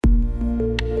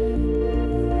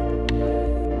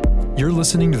You're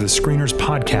listening to the Screeners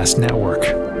Podcast Network.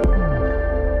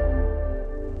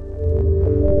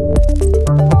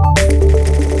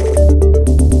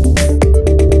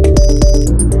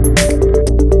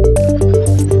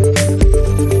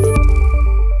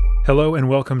 Hello and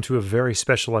welcome to a very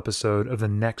special episode of the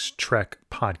Next Trek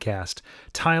podcast.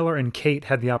 Tyler and Kate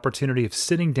had the opportunity of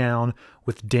sitting down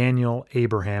with Daniel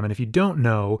Abraham, and if you don't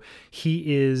know,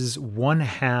 he is one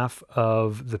half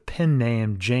of the pen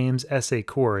name James S.A.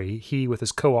 Corey. He, with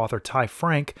his co-author Ty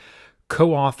Frank,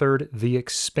 co-authored the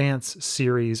Expanse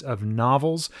series of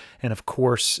novels, and of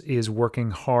course is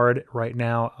working hard right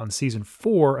now on season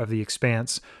 4 of the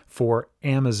Expanse for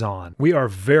Amazon. We are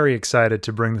very excited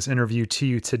to bring this interview to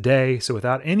you today, so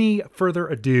without any further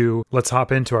ado, let's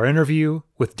hop into our interview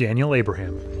with Daniel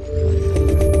Abraham.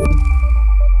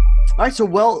 All right,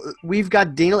 so we've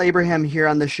got Daniel Abraham here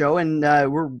on the show, and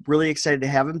we're really excited to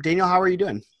have him. Daniel, how are you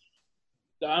doing?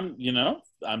 I'm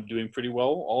doing pretty well,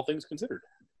 all things considered.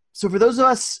 So for those of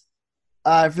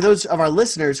our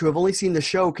listeners who have only seen the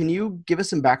show, can you give us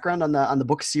some background on the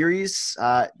book series?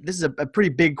 This is a pretty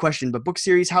big question, but book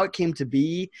series, how it came to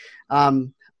be, how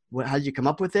did you come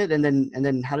up with it, and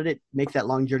then how did it make that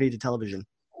long journey to television?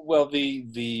 Well,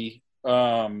 the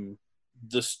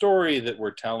story that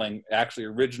we're telling actually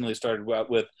originally started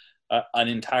with an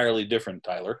entirely different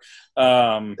Tyler.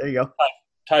 There you go.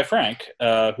 Ty Frank,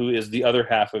 who is the other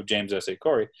half of James S.A.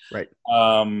 Corey. Right.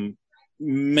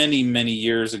 Many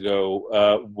years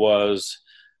ago, was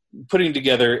putting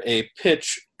together a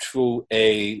pitch to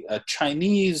a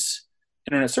Chinese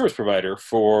internet service provider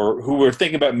who were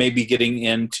thinking about maybe getting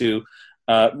into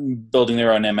building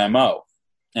their own MMO.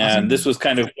 And Awesome. This was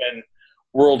kind of when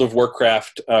World of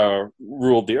Warcraft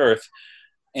ruled the earth.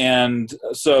 And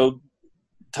so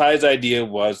Ty's idea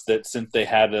was that since they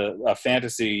had a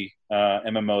fantasy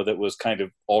MMO that was kind of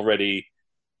already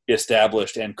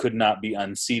established and could not be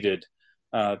unseated,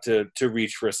 to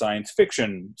reach for a science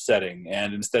fiction setting,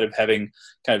 and instead of having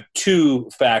kind of 2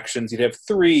 factions, you'd have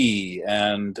 3,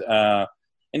 and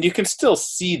you can still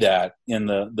see that in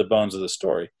the bones of the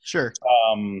story. Sure.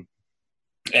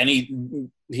 And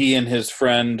he and his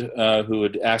friend who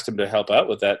had asked him to help out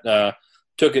with that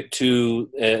took it to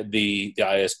the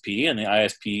ISP, and the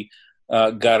ISP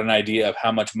got an idea of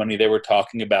how much money they were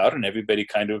talking about, and everybody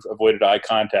kind of avoided eye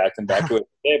contact and backed away from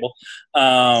the table.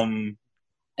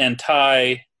 And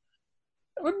Ty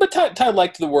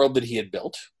liked the world that he had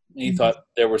built. He thought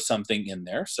there was something in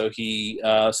there. So he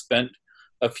spent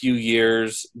a few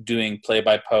years doing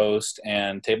play-by-post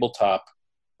and tabletop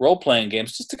role-playing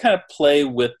games just to kind of play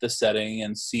with the setting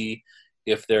and see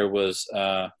if there was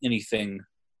anything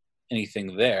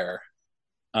there.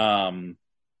 And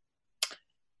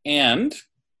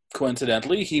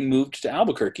coincidentally, he moved to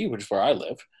Albuquerque, which is where I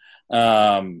live.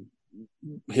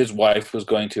 His wife was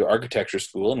going to architecture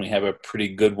school, and we have a pretty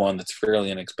good one that's fairly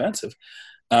inexpensive.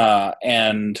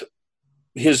 And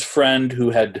his friend who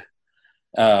had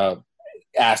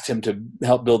asked him to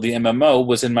help build the MMO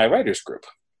was in my writers group.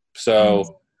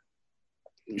 So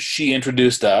she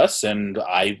introduced us, and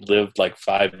I lived like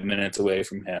 5 minutes away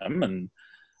from him. And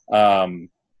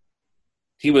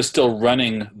he was still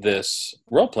running this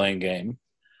role-playing game.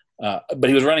 But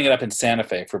he was running it up in Santa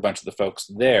Fe for a bunch of the folks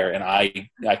there, and I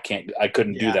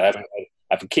couldn't do that. I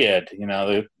have a kid,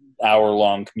 the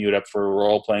hour-long commute up for a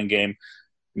role-playing game.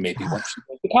 Maybe once you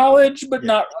go to college, but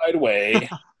not right away.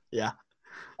 Yeah.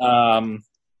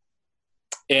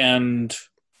 And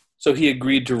so he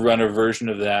agreed to run a version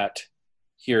of that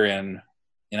here in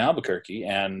Albuquerque,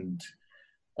 and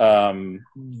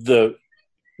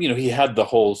he had the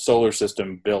whole solar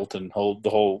system built and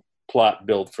the whole plot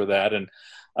built for that, and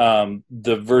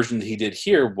the version that he did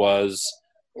here was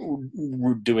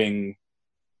doing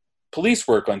police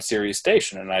work on Sirius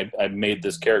Station, and I made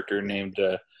this character named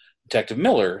Detective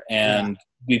Miller, and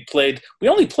we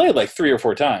only played like 3 or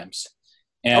 4 times.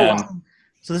 And wow.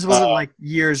 So this wasn't like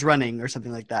years running or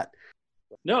something like that?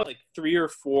 No, like 3 or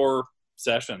 4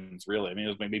 sessions, really. I mean,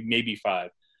 it was maybe 5.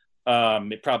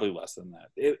 Probably less than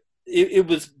that. It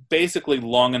was basically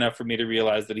long enough for me to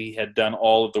realize that he had done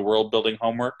all of the world-building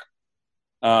homework.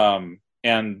 And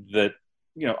that,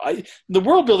 the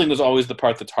world building was always the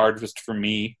part that's hardest for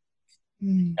me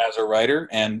as a writer,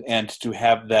 and to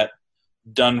have that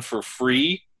done for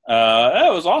free,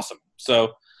 that was awesome.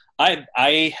 So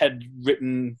I had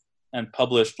written and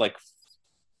published like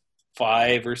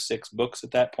 5 or 6 books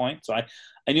at that point. So I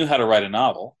knew how to write a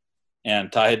novel,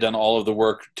 and Ty had done all of the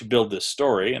work to build this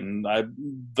story. And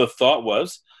the thought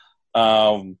was,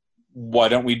 why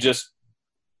don't we just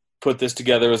put this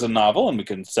together as a novel, and we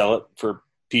can sell it for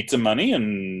pizza money,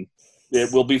 and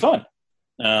it will be fun.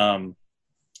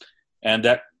 And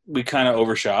that we kind of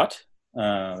overshot.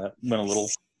 That went a little.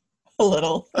 A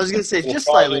little. I was going to say just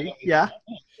slightly. Yeah. A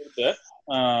bit.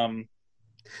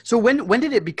 So when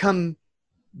did it become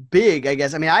big, I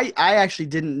guess? I mean, I actually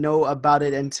didn't know about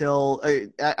it until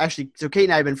so Kate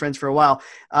and I have been friends for a while.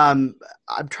 I'm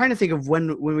trying to think of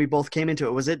when we both came into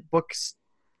it. Was it books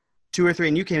 2 or 3?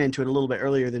 And you came into it a little bit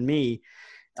earlier than me.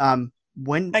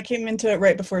 When I came into it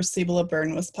right before Sibyl of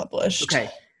Bern was published. Okay.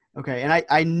 And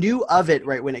I knew of it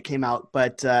right when it came out,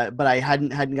 but I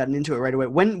hadn't gotten into it right away.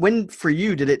 When for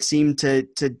you did it seem to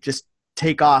just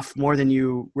take off more than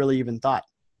you really even thought?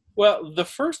 Well, the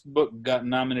first book got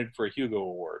nominated for a Hugo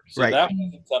Award, so Right. that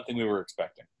wasn't something we were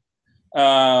expecting.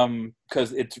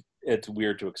 Because it's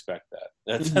weird to expect that.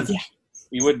 That's Yeah.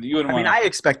 you wouldn't I want. mean, I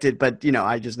expected, but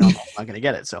I just know I'm not going to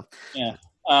get it. So Yeah.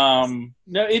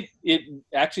 No, it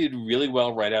actually did really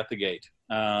well right out the gate.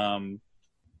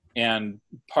 And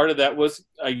part of that was,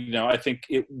 I think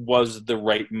it was the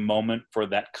right moment for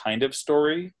that kind of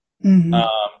story in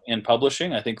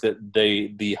publishing. I think that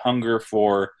the hunger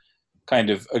for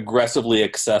kind of aggressively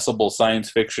accessible science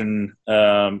fiction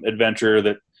adventure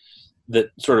that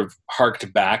sort of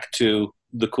harked back to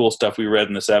the cool stuff we read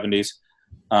in the 70s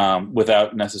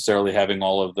without necessarily having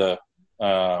all of the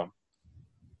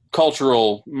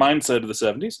cultural mindset of the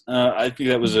 70s. I think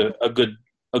that was a good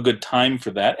time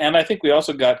for that. And I think we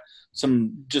also got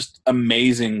some just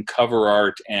amazing cover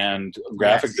art and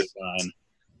graphic design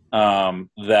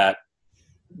that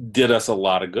did us a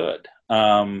lot of good.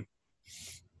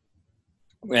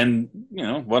 And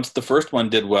once the first one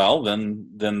did well,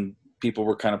 then people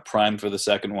were kind of primed for the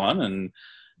second one. And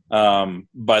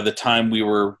by the time we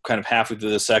were kind of halfway through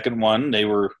the second one, they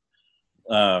were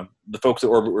the folks at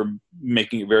Orbit were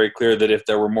making it very clear that if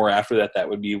there were more after that, that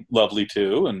would be lovely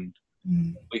too. And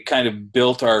we kind of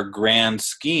built our grand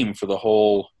scheme for the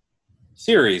whole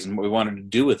series and what we wanted to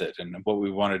do with it, and where we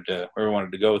wanted to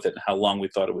go with it, and how long we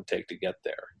thought it would take to get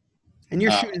there. And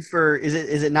you're shooting for is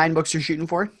it 9 books you're shooting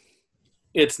for?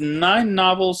 It's 9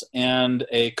 novels and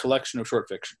a collection of short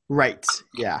fiction. Right.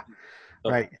 Yeah.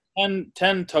 So right.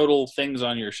 10 total things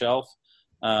on your shelf.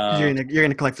 You're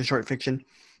gonna collect the short fiction.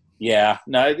 Yeah.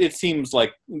 No, it seems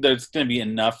like there's going to be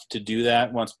enough to do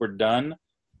that once we're done.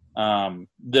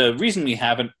 The reason we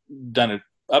haven't done it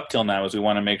up till now is we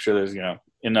want to make sure there's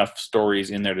enough stories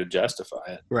in there to justify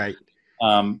it. Right.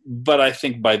 But I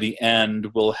think by the end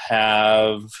we'll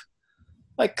have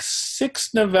like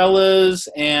 6 novellas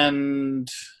and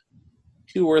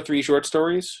 2 or 3 short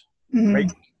stories.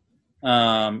 Right.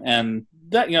 And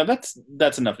that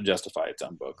that's enough to justify its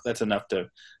own book. That's enough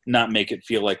to not make it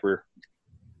feel like we're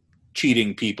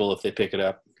cheating people if they pick it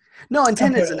up. No, and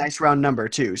 10 is a nice round number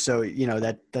too. So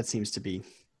that seems to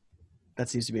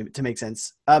make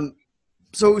sense.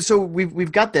 So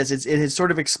we've got this. It has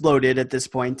sort of exploded at this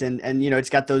point, and it's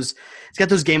got those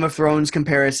Game of Thrones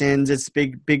comparisons. It's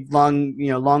big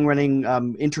long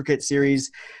running intricate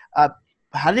series.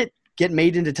 How did it get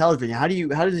made into television? How do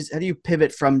you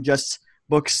pivot from just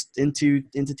books into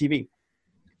TV?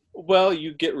 Well,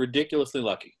 you get ridiculously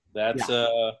lucky.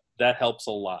 That helps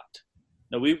a lot.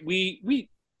 No, we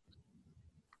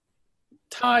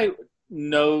Ty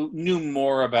knew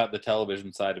more about the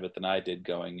television side of it than I did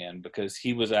going in, because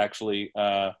he was actually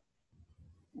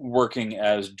working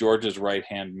as George's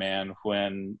right-hand man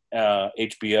when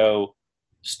HBO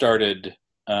started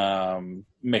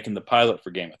making the pilot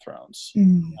for Game of Thrones.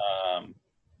 And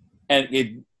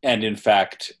in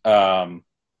fact,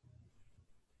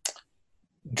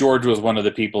 George was one of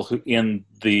the people who in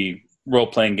the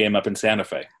role-playing game up in Santa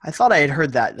Fe. I thought I had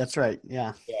heard that. That's right.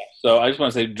 Yeah. So I just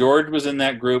want to say George was in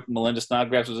that group. Melinda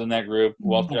Snodgrass was in that group.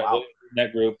 Walter was in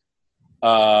that group.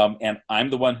 And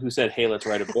I'm the one who said, "Hey, let's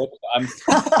write a book."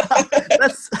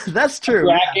 That's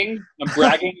true. I'm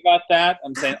bragging about that.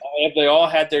 I'm saying they all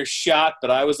had their shot,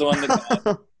 but I was the one that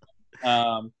got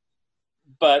it.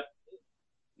 But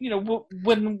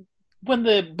when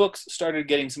the books started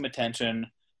getting some attention,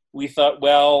 we thought,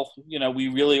 well, we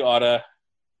really ought to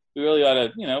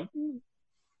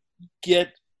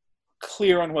get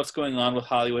clear on what's going on with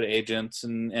Hollywood agents,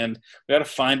 and we ought to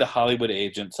find a Hollywood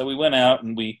agent. So we went out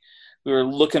and we were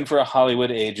looking for a Hollywood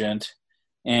agent,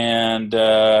 and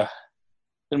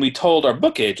then we told our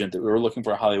book agent that we were looking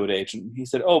for a Hollywood agent. He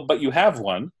said, "Oh, but you have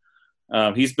one.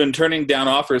 He's been turning down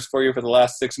offers for you for the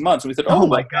last 6 months." And we said, "Oh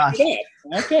my gosh.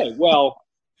 Okay, well,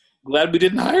 glad we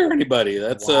didn't hire anybody."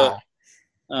 That's wow.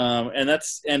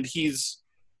 and he's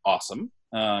awesome.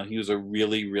 He was a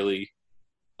really, really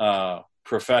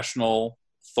professional,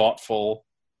 thoughtful,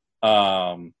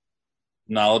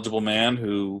 knowledgeable man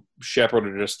who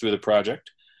shepherded us through the project.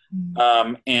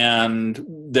 And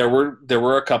there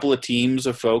were a couple of teams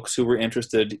of folks who were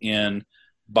interested in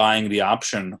buying the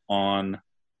option on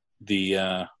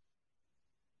the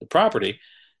property.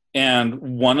 And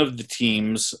one of the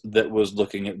teams that was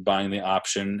looking at buying the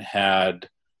option had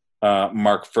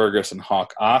Mark Fergus and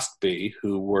Hawk Ostby,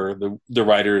 who were the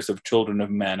writers of Children of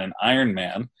Men and Iron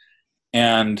Man.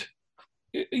 And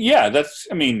yeah, that's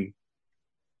easy.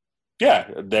 Yeah,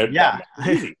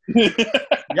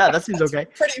 that seems okay.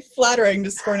 Pretty flattering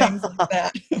to score names like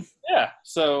that. Yeah,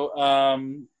 so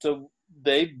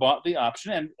they bought the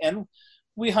option, and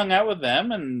we hung out with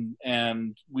them,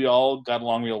 and we all got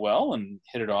along real well and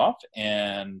hit it off.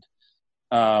 And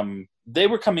they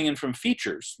were coming in from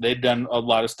features. They'd done a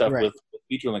lot of stuff with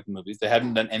feature-length movies. They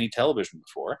hadn't done any television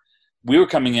before. We were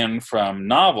coming in from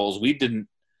novels. We didn't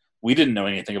know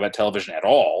anything about television at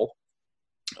all.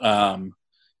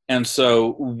 And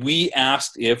so we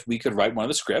asked if we could write one of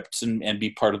the scripts and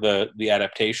be part of the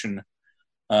adaptation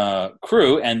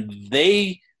crew. And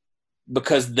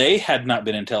because they had not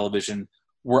been in television,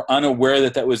 were unaware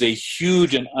that was a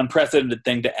huge and unprecedented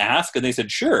thing to ask. And they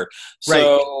said, sure.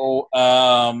 So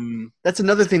that's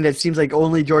another thing that seems like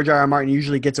only George R.R. Martin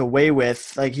usually gets away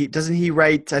with. Like doesn't he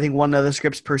write, I think, one of the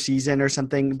scripts per season or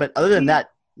something? But other than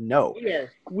that, no.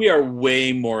 We are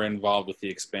way more involved with The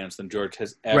Expanse than George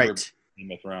has ever been in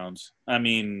Game of Thrones. I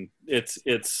mean,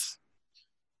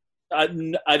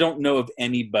 I don't know of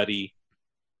anybody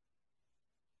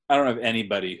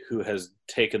who has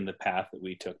taken the path that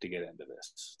we took to get into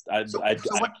this. I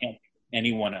can't think of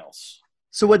anyone else.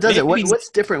 So what does what's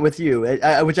different with you?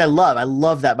 Which I love. I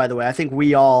love that, by the way. I think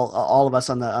we all of us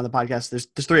on the podcast,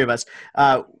 there's three of us.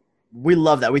 We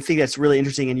love that. We think that's really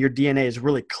interesting, and your DNA is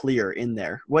really clear in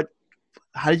there.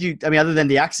 How did you, other than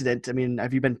the accident,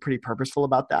 have you been pretty purposeful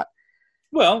about that?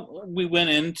 Well, we went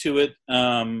into it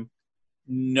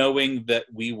knowing that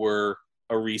we were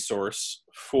a resource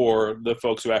for the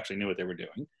folks who actually knew what they were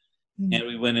doing. Mm-hmm. And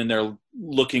we went in there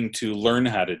looking to learn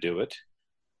how to do it.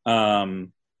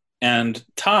 And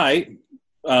Ty,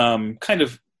 kind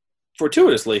of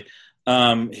fortuitously,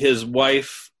 his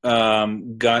wife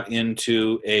got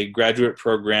into a graduate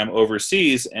program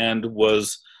overseas and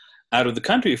was out of the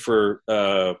country for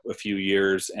a few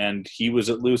years, and he was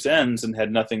at loose ends and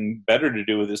had nothing better to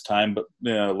do with his time but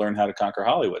learn how to conquer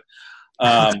Hollywood.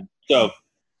 So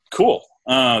cool.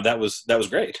 That was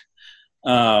great.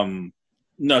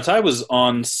 No, Ty was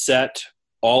on set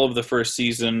all of the first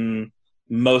season,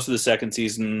 most of the second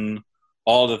season,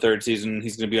 all of the third season.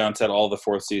 He's going to be on set all of the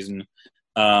fourth season.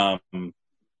 So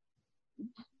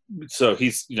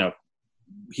he's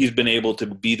been able to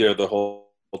be there the whole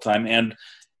time,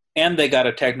 and they got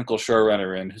a technical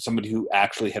showrunner in, somebody who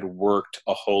actually had worked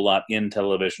a whole lot in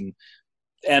television.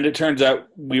 And it turns out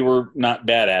we were not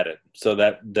bad at it. So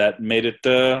that made it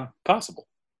possible.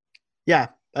 Yeah.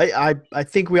 I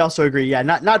think we also agree. Yeah.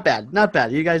 Not bad. Not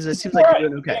bad. You guys, it seems like you're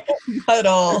doing okay. Not at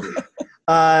all.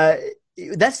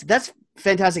 That's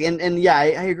fantastic. And yeah, I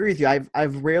agree with you.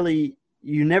 I've rarely,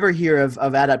 you never hear of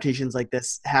adaptations like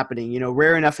this happening.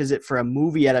 Rare enough is it for a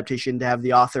movie adaptation to have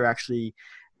the author actually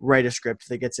write a script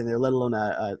that gets in there, let alone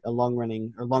a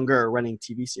longer running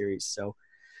TV series. So,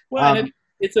 well,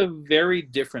 it's a very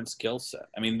different skill set.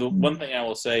 The one thing I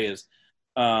will say is,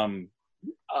 I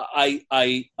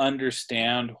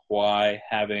understand why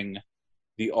having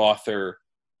the author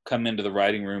come into the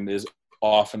writing room is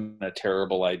often a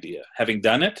terrible idea. Having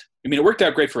done it, it worked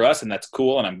out great for us, and that's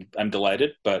cool, and I'm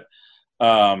delighted. But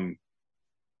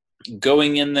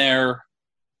going in there,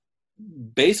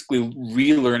 basically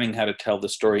relearning how to tell the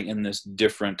story in this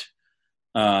different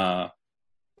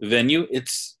venue,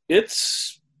 it's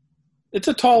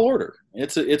a tall order.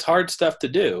 It's hard stuff to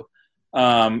do.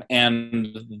 And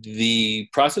the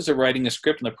process of writing a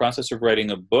script and the process of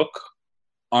writing a book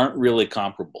aren't really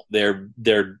comparable. They're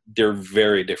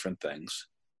very different things.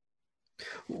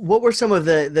 What were some of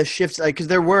the shifts? Because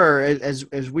there were,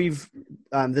 as we've,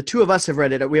 the two of us have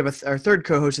read it. We have our third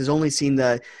co-host has only seen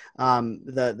the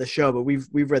show, but we've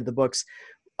read the books.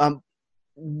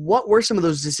 What were some of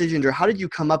those decisions, or how did you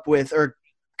come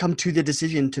to the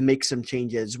decision to make some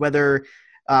changes, whether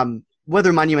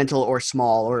monumental or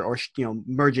small, or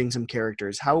merging some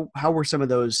characters? How were some of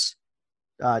those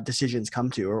decisions come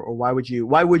to, or why would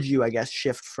you I guess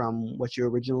shift from what you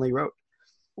originally wrote?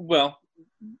 Well,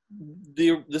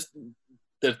 there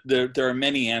are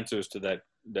many answers to that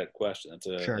question. It's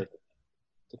a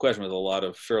question with a lot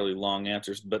of fairly long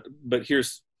answers, but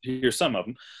here's some of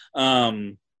them.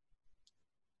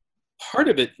 Part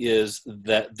of it is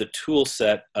that the tool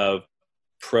set of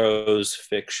prose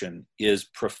fiction is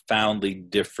profoundly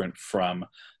different from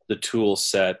the tool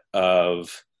set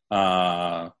of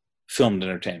filmed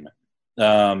entertainment.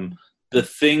 The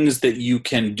things that you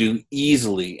can do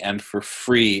easily and for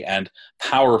free and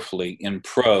powerfully in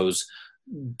prose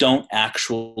don't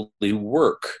actually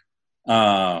work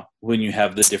when you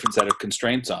have the different set of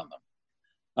constraints on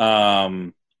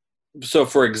them. So,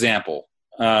 for example,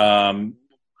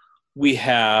 we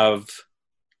have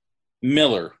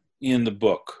Miller in the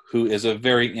book, who is a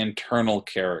very internal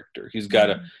character. He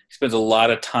spends a lot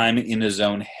of time in his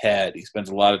own head. He spends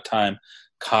a lot of time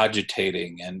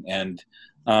cogitating and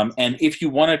if you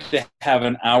wanted to have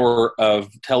an hour of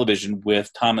television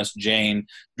with Thomas Jane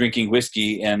drinking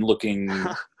whiskey and looking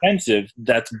pensive,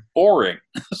 that's boring.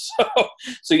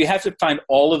 So you have to find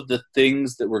all of the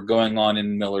things that were going on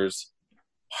in Miller's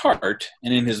heart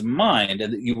and in his mind,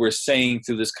 and that you were saying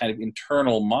through this kind of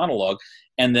internal monologue,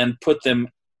 and then put them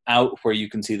out where you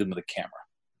can see them with a camera.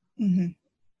 Mm-hmm.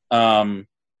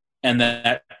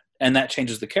 And that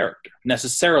changes the character.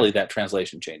 Necessarily, that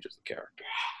translation changes the character.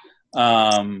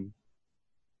 And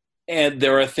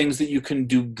there are things that you can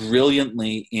do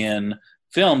brilliantly in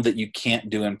film that you can't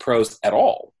do in prose at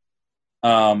all.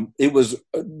 It was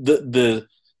the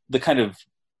kind of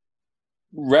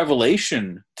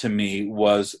revelation to me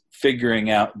was figuring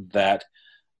out that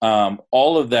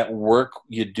all of that work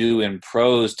you do in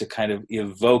prose to kind of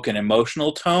evoke an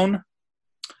emotional tone,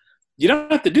 you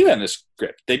don't have to do that in a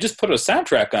script. They just put a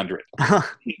soundtrack under it.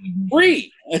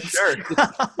 Free. Sure.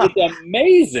 It's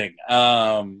amazing.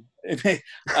 And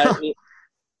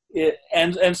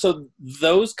so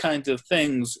those kinds of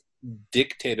things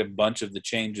dictate a bunch of the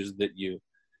changes that you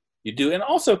do. And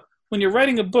also, when you're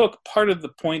writing a book, part of the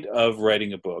point of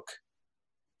writing a book,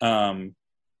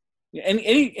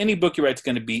 any book you write is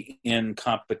going to be in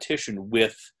competition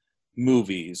with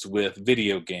movies, with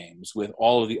video games, with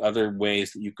all of the other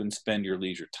ways that you can spend your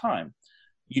leisure time.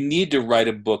 You need to write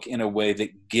a book in a way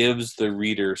that gives the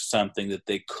reader something that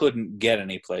they couldn't get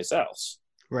anyplace else.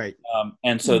 Right.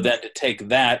 And so then to take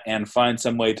that and find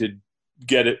some way to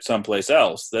get it someplace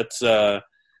else, that's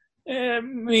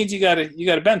means you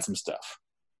gotta bend some stuff.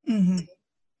 Mm-hmm.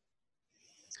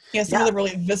 Yeah, some of the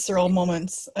really visceral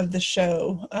moments of the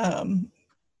show.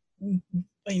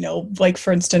 Like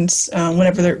for instance,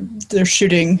 whenever they're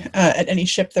shooting at any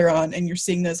ship they're on, and you're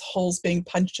seeing those holes being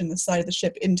punched in the side of the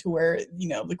ship into where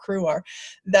the crew are,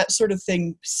 that sort of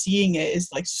thing. Seeing it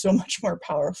is like so much more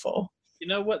powerful. You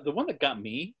know what? The one that got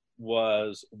me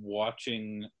was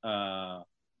watching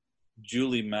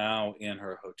Julie Mao in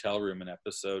her hotel room in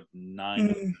episode 9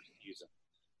 of the season.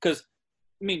 Because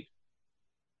I mean,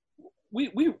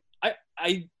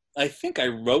 I think I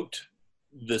wrote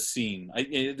the scene.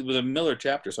 It was a Miller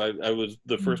chapter, so I was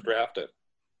the first draft at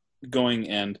going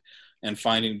and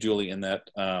finding Julie in that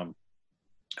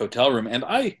hotel room, and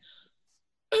I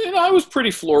was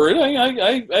pretty floored.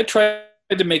 I tried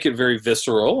to make it very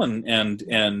visceral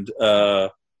and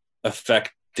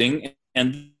affecting,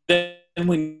 and then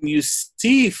when you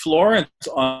see Florence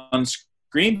on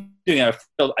screen doing it,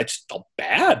 I just felt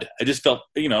bad. I just felt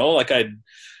like I'd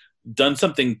done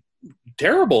something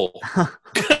terrible.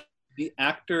 The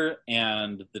actor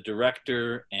and the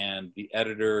director and the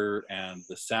editor and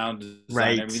the sound designer.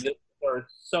 Right. I mean, there are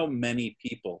so many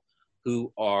people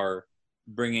who are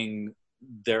bringing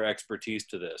their expertise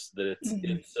to this that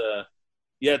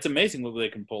it's amazing what they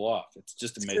can pull off. It's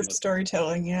just amazing. Script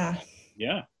storytelling, yeah.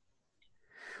 Yeah.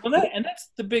 Well, that's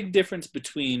the big difference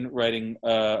between writing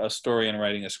a story and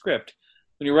writing a script.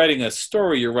 When you're writing a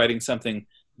story, you're writing something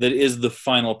that is the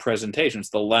final presentation. It's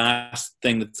the last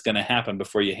thing that's going to happen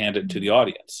before you hand it to the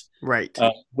audience. Right.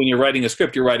 When you're writing a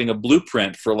script, you're writing a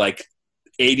blueprint for like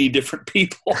 80 different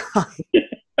people.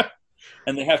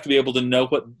 And they have to be able to know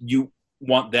what you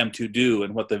want them to do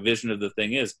and what the vision of the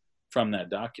thing is from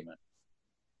that document.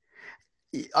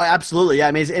 Absolutely. Yeah.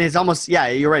 I mean, and it's almost,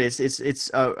 you're right. It's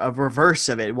a reverse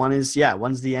of it. One's the end,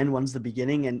 one's the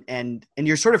beginning. And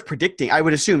you're sort of predicting, I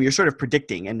would assume you're sort of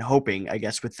predicting and hoping, I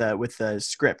guess, with the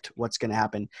script, what's going to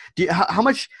happen. How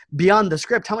much beyond the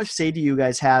script, how much say do you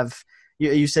guys have?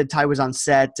 You said Ty was on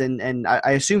set and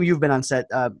I assume you've been on set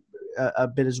a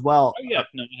bit as well. Oh, yeah,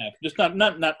 no, I have. Just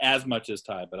not as much as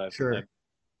Ty, but I've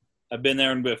been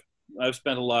there, and I've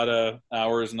spent a lot of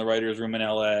hours in the writer's room in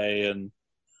LA, and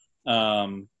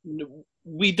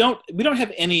we don't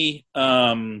have any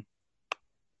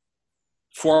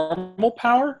formal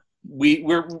power.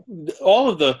 We're all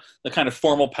of the kind of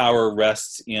formal power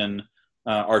rests in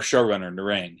our showrunner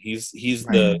Narain. He's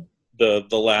right. the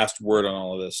last word on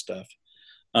all of this stuff.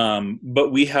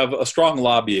 But we have a strong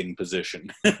lobbying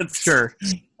position. Sure.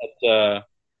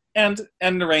 And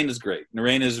Narain is great.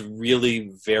 Narain is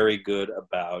really very good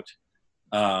about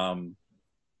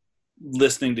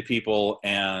listening to people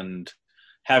and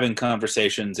having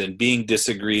conversations and being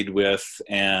disagreed with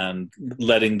and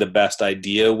letting the best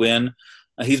idea win.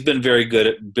 He's been very good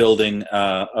at building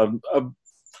a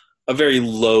very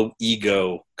low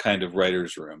ego kind of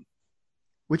writer's room.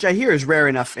 Which I hear is rare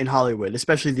enough in Hollywood,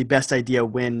 especially the best idea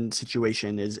win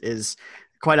situation is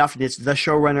quite often it's the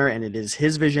showrunner and it is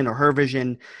his vision or her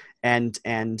vision, and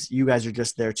you guys are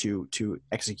just there to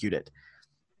execute it.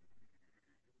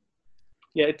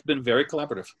 Yeah, it's been very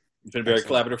collaborative. It's been very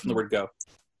Excellent. collaborative from the word go.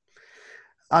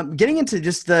 Getting into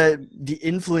just the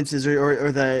influences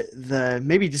or the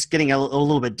maybe just getting a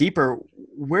little bit deeper,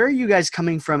 where are you guys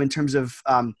coming from in terms of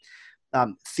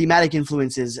thematic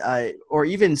influences or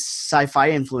even sci-fi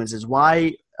influences?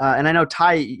 Why? And I know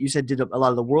Ty, you said did a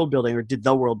lot of the world building or did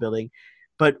the world building,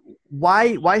 but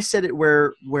why set it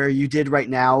where you did right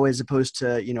now as opposed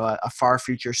to a far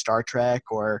future Star Trek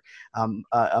or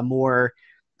a more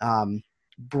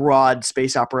broad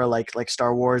space opera like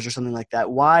Star Wars or something like that?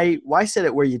 Why set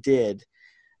it where you did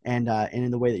and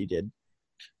in the way that you did?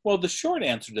 Well, the short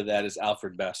answer to that is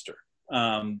Alfred Bester.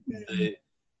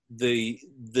 The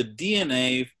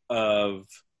DNA of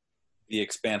the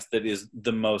Expanse that is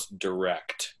the most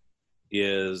direct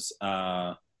is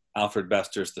Alfred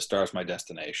Bester's "The Star's My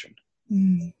Destination."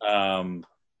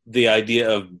 The idea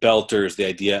of belters, the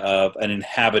idea of an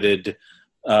inhabited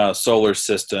solar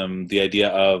system, the idea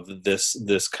of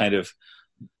this kind of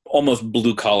almost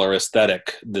blue collar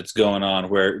aesthetic that's going on,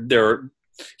 where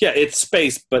it's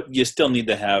space, but you still need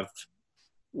to have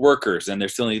workers, and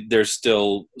there's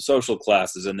still social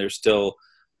classes, and there's still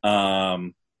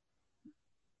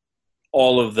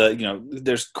all of the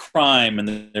there's crime,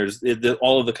 and there's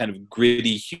all of the kind of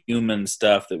gritty human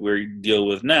stuff that we deal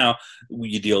with now.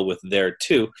 You deal with there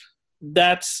too.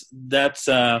 It's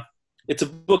a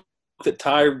book that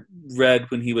Ty read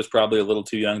when he was probably a little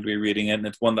too young to be reading it, and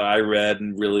it's one that I read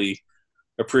and really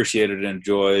appreciated and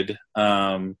enjoyed.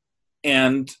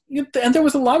 And there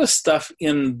was a lot of stuff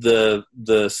in the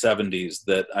 70s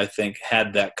that I think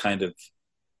had that kind of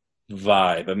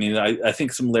vibe. I mean, I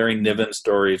think some Larry Niven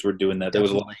stories were doing that. There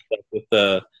was a lot of stuff with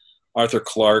Arthur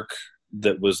Clarke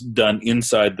that was done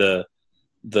inside the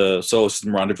Solar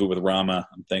System Rendezvous with Rama,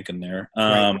 I'm thinking there.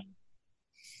 Right.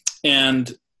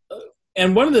 And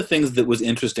one of the things that was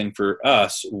interesting for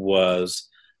us was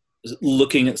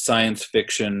looking at science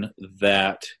fiction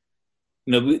that,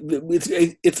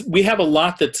 we have a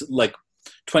lot that's like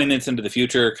 20 minutes into the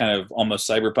future, kind of almost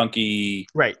cyberpunky,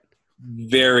 right?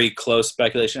 Very close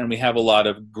speculation, and we have a lot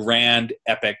of grand,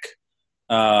 epic,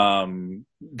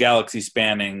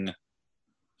 galaxy-spanning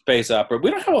space opera.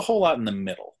 We don't have a whole lot in the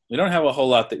middle. We don't have a whole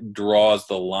lot that draws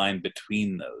the line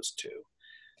between those two.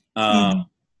 And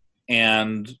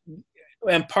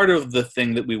part of the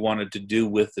thing that we wanted to do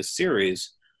with the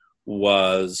series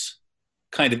was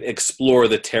kind of explore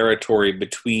the territory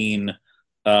between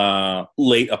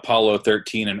late Apollo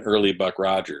 13 and early Buck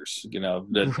Rogers.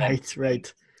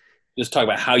 Right. Just talk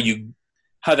about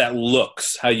how that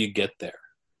looks, how you get there.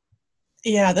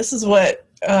 Yeah, this is what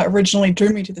originally drew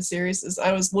me to the series. Is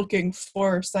I was looking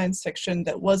for science fiction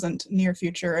that wasn't near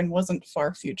future and wasn't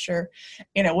far future,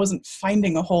 and I wasn't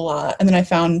finding a whole lot. And then I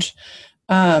found,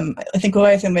 I think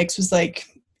Leviathan Wakes was like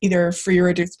either free or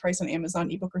reduced price on Amazon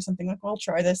ebook or something. Like, well, I'll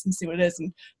try this and see what it is,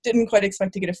 and didn't quite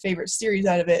expect to get a favorite series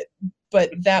out of it.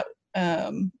 But that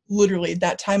literally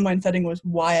that timeline setting was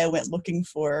why I went looking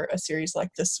for a series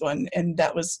like this one, and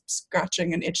that was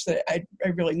scratching an itch that I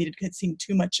really needed. It seemed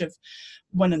too much of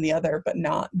one and the other, but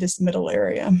not this middle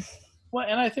area. Well,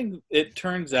 and I think it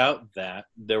turns out that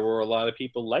there were a lot of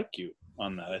people like you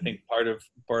on that. I think part of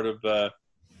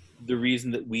the reason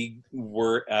that we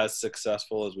were as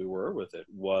successful as we were with it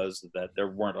was that there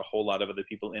weren't a whole lot of other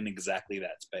people in exactly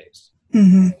that space.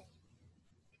 Mm-hmm.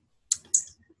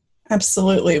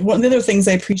 Absolutely. One of the other things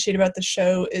I appreciate about the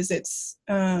show is its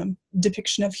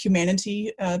depiction of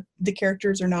humanity. The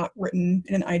characters are not written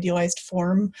in an idealized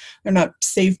form. They're not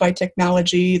saved by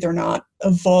technology. They're not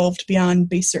evolved beyond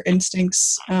baser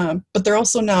instincts. But they're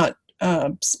also not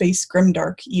space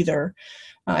grimdark either.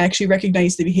 I actually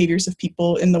recognize the behaviors of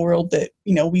people in the world that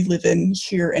we live in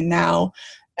here and now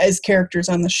as characters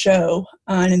on the show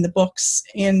and in the books.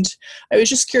 And I was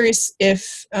just curious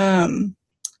if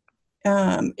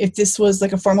this was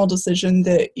like a formal decision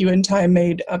that you and Ty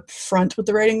made up front with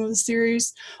the writing of the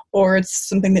series, or it's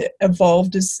something that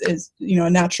evolved as a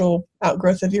natural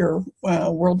outgrowth of your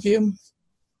worldview.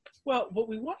 Well, what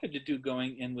we wanted to do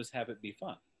going in was have it be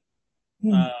fun.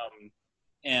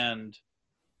 And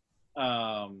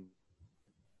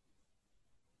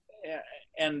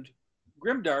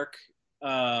grimdark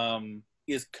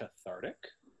is cathartic.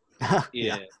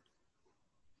 Yeah.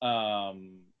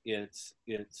 It's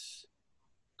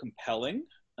compelling.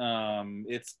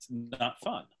 It's not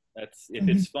fun. That's if Mhm.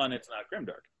 it's fun, it's not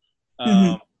grimdark.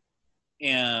 Mhm.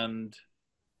 And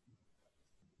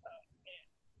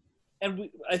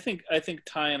I think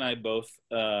Ty and I both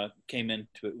came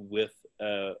into it with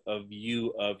a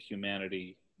view of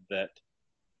humanity that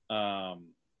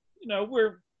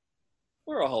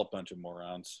we're all a bunch of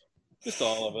morons, just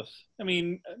all of us. I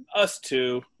mean, us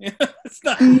too. It's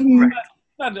not. Mhm.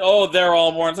 Not, oh, they're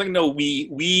all morons. Like, no,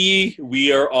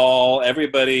 we are all,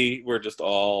 everybody, we're just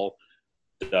all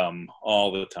dumb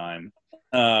all the time.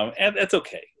 And that's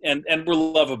okay. And we're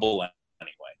lovable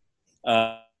anyway.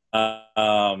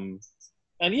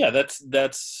 And yeah, that's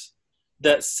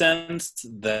that sense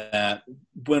that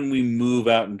when we move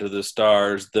out into the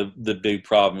stars, the big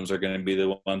problems are going to be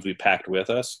the ones we packed with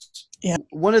us.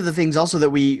 One of the things also that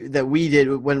we did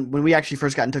when we actually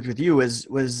first got in touch with you was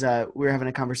we were having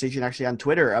a conversation actually on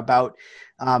Twitter about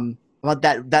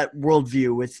that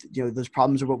worldview with those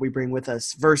problems are what we bring with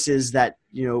us versus that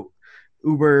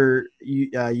uber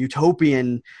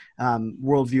utopian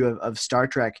worldview of Star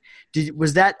Trek.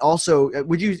 Was that also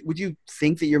would you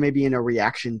think that you're maybe in a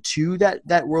reaction to that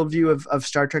worldview of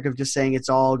Star Trek, of just saying it's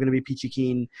all going to be peachy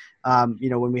keen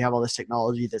when we have all this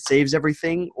technology that saves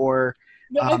everything? Or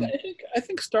No, I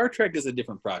think Star Trek is a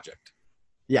different project.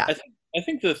 yeah, I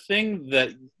think the thing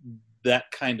that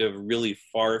kind of really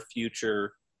far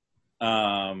future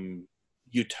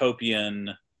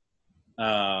utopian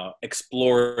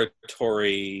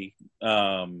exploratory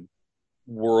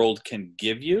world can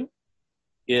give you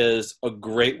is a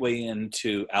great way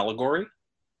into allegory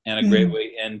and a great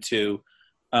way into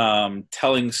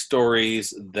telling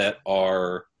stories that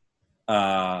are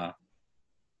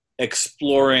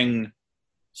exploring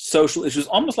social issues,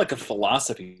 almost like a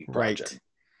philosophy project,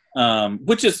 right.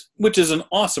 which is an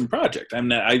awesome project. I'm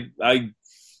not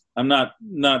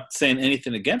saying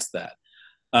anything against that.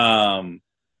 I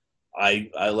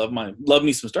love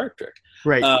me some Star Trek,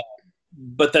 Right.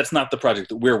 But that's not the project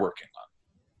that we're working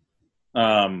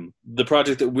on. The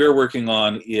project that we're working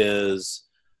on is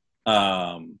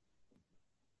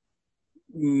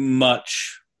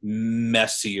much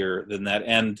messier than that,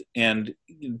 and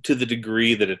to the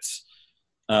degree that it's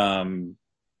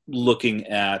looking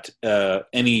at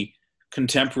any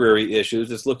contemporary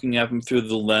issues, it's looking at them through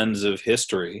the lens of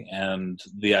history and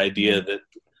the idea that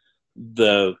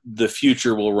the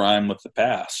future will rhyme with the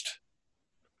past.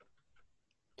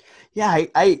 Yeah,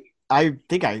 I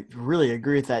think I really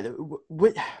agree with that.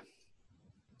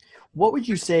 What would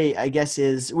you say, I guess,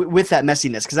 is with that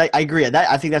messiness? Because I agree.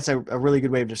 I think that's a really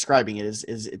good way of describing it.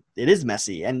 It is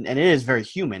messy and it is very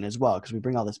human as well, because we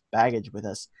bring all this baggage with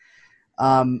us.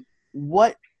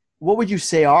 What would you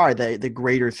say are the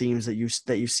greater themes that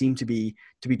you seem to be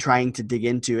trying to dig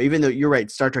into? Even though you're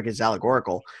right, Star Trek is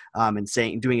allegorical and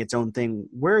doing its own thing.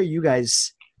 What are you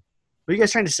guys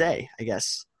trying to say, I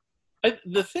guess?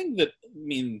 The thing that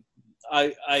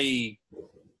I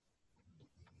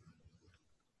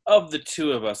of the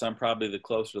two of us, I'm probably the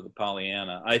closer to the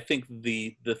Pollyanna. I think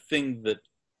the thing that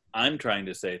I'm trying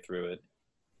to say through it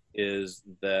is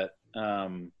that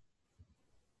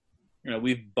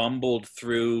we've bumbled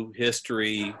through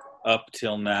history up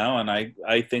till now, and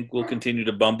I think we'll continue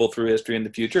to bumble through history in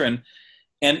the future. And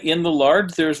in the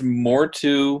large, there's more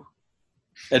to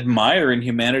admire in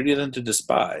humanity than to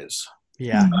despise.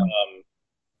 Yeah.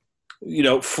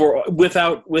 For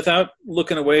without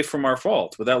looking away from our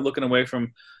faults, without looking away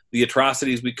from the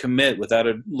atrocities we commit, without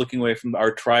looking away from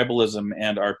our tribalism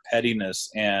and our pettiness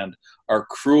and our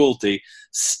cruelty,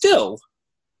 still,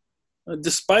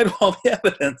 despite all the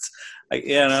evidence,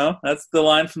 that's the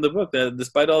line from the book. That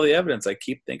despite all the evidence, I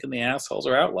keep thinking the assholes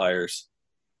are outliers.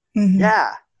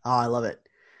 Yeah. Oh, I love it.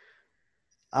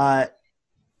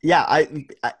 Yeah.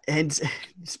 And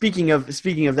speaking of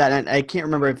that, and I can't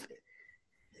remember if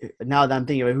now that I'm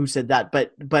thinking of it, who said that,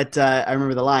 but I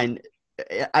remember the line.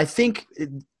 I think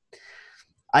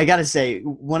I gotta say,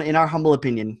 in our humble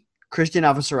opinion, Christian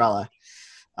Avasarala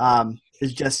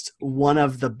is just one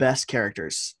of the best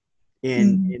characters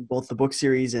in both the book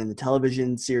series and the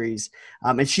television series.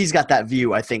 And she's got that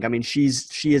view, I think. I mean, she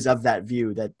is of that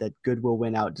view that good will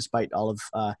win out despite all of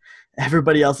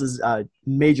everybody else's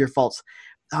major faults.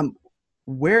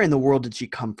 Where in the world did she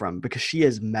come from? Because she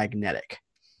is magnetic.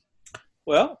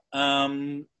 Well,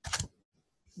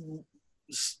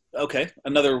 okay,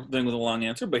 another thing with a long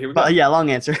answer, but here we go. Yeah, long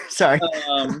answer. Sorry.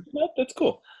 No, that's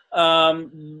cool.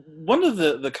 One of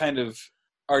the kind of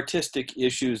artistic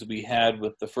issues we had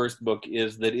with the first book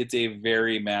is that it's a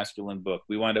very masculine book.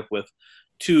 We wind up with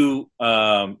two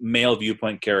male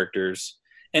viewpoint characters,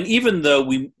 and even though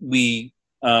we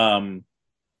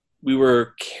we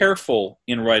were careful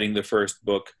in writing the first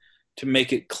book to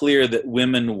make it clear that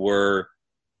women were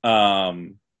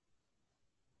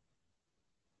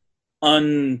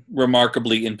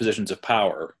unremarkably in positions of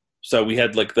power. So we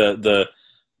had like the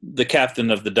captain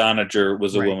of the Donager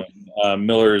was a Right. woman.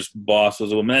 Miller's boss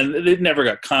was a woman, and it never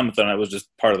got commented on. It was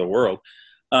just part of the world.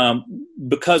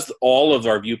 Because all of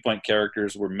our viewpoint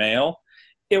characters were male,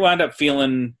 it wound up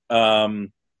feeling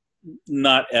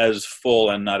not as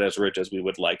full and not as rich as we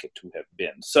would like it to have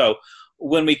been. So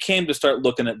when we came to start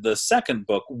looking at the second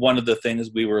book, one of the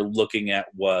things we were looking at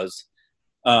was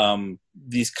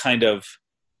these kind of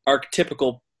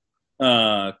archetypical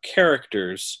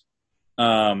characters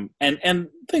and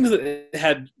things that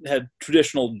had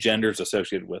traditional genders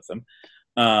associated with them,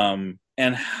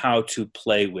 and how to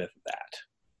play with that.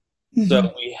 Mm-hmm.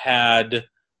 So we had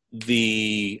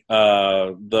the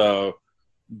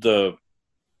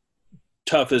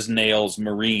tough as nails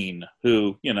Marine,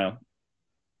 who, you know,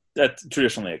 that's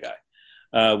traditionally a guy.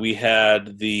 We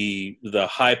had the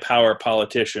high power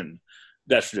politician,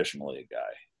 that's traditionally a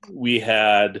guy. We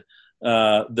had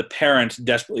the parent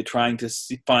desperately trying to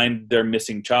find their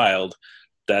missing child.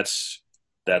 That's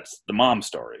the mom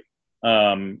story.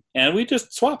 And we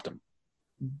just swapped them.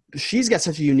 She's got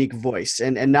such a unique voice,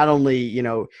 and not only, you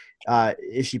know,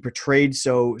 is she portrayed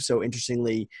so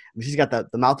interestingly. I mean, she's got the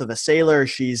mouth of a sailor.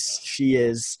 She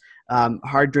is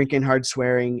hard drinking, hard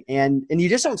swearing, and you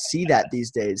just don't see that these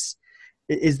days.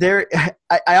 Is there?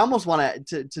 I almost want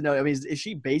to know. I mean, is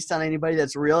she based on anybody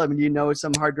that's real? I mean, do you know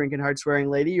some hard drinking, hard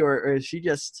swearing lady, or is she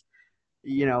just,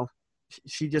 you know,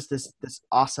 she just this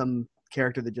awesome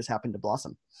character that just happened to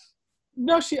blossom?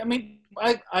 No, I mean,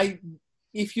 I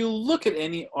if you look at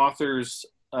any author's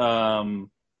kind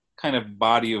of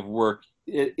body of work,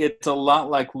 it's a lot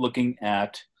like looking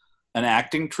at an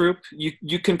acting troupe.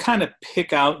 You can kind of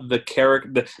pick out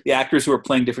the actors who are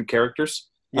playing different characters.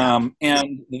 Yeah.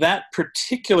 And that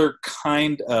particular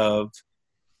kind of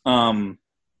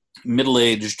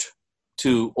middle-aged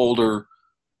to older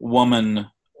woman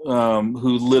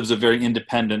who lives a very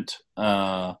independent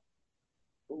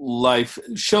life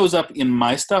shows up in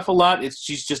my stuff a lot.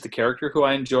 She's just a character who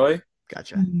I enjoy.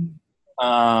 Gotcha.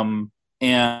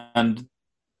 And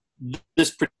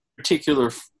this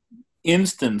particular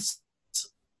instance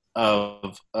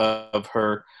of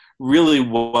her really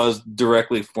was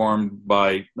directly formed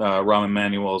by Rahm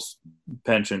Emanuel's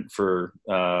penchant for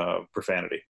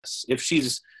profanity. If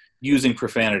she's using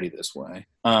profanity this way,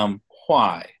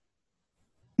 why?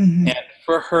 Mm-hmm. And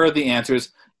for her, the answer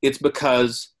is it's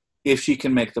because if she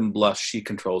can make them blush, she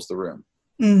controls the room.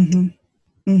 Mm-hmm.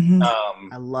 Mm-hmm.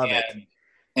 I love it.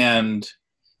 And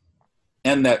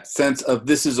that sense of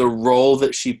this is a role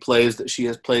that she plays, that she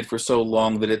has played for so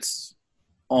long that it's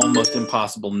almost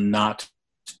impossible not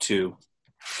to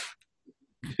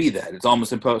be that. It's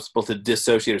almost impossible to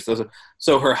dissociate herself.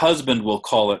 So her husband will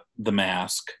call it the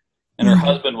mask, and her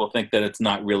husband will think that it's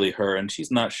not really her, and she's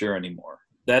not sure anymore.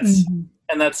 That's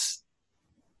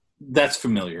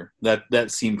familiar.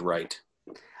 That seemed right.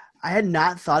 I had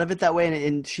not thought of it that way,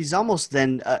 and she's almost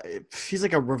then she's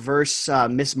like a reverse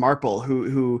Miss Marple,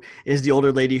 who is the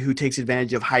older lady who takes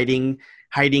advantage of hiding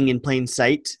in plain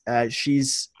sight.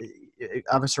 She's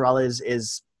Avasarala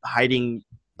is hiding,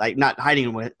 like not hiding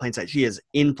in plain sight. She is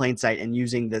in plain sight and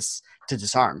using this to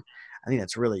disarm. I think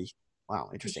that's really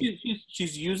interesting.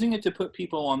 She's using it to put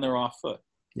people on their off foot.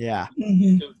 Yeah.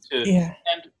 Yeah.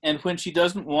 And when she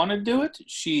doesn't want to do it,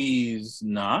 she's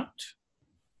not.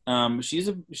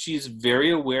 She's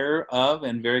very aware of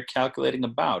and very calculating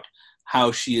about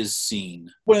how she is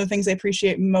seen. One of the things I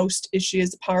appreciate most is she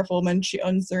is a powerful woman. She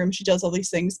owns the room. She does all these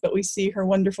things, but we see her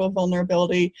wonderful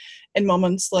vulnerability in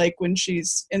moments like when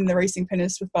she's in the racing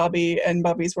pinnace with Bobby, and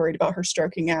Bobby's worried about her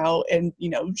stroking out, and you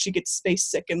know she gets space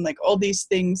sick, and like all these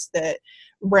things that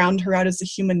round her out as a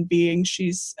human being.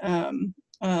 She's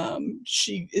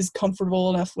she is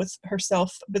comfortable enough with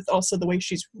herself, but also the way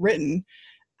she's written.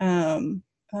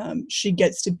 She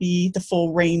gets to be the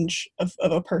full range of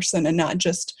a person, and not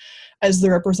just as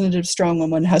the representative strong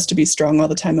woman has to be strong all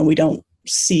the time, and we don't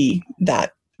see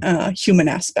that human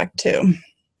aspect too.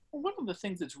 One of the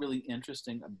things that's really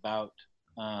interesting about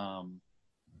and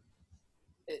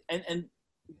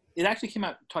it actually came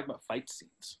out talking about fight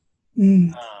scenes.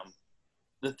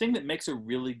 The thing that makes a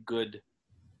really good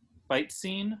fight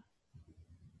scene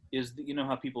is that you know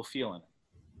how people feel in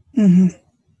it.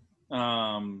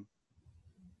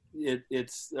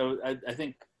 It's I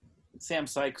think Sam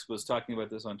Sykes was talking about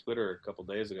this on Twitter a couple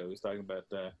days ago. He was talking about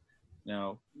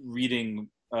reading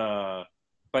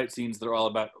fight scenes that are all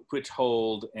about which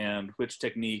hold and which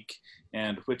technique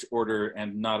and which order,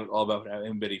 and not at all about how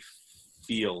anybody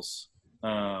feels.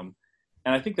 And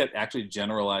I think that actually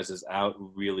generalizes out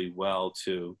really well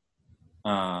to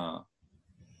a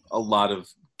lot of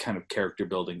kind of character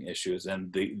building issues,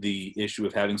 and the issue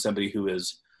of having somebody who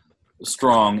is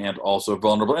strong and also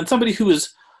vulnerable, and somebody who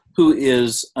is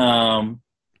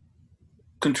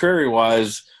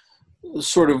contrary-wise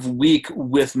sort of weak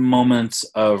with moments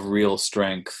of real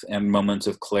strength and moments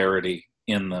of clarity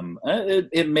in them.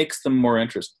 It makes them more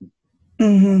interesting.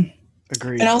 Mm-hmm.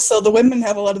 Agreed. And also, the women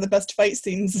have a lot of the best fight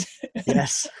scenes.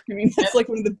 Yes. I mean, that's like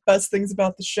one of the best things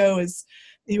about the show is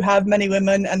you have many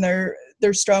women, and they're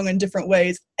strong in different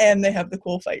ways, and they have the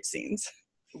cool fight scenes.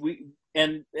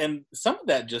 And some of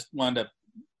that just wound up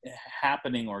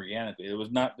happening organically. It was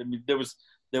not. I mean, there was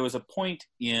a point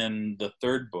in the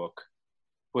third book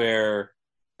where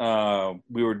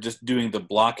we were just doing the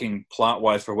blocking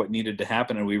plot-wise for what needed to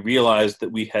happen, and we realized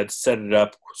that we had set it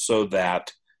up so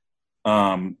that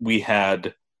we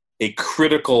had a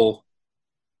critical,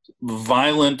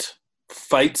 violent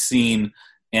fight scene,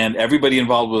 and everybody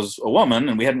involved was a woman,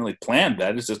 and we hadn't really planned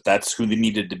that. It's just that's who they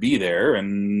needed to be there,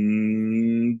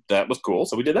 and that was cool,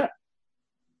 so we did that.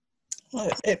 Well,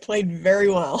 it played very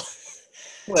well.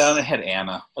 Well, they had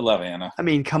Anna. I love Anna. I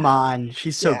mean, come on.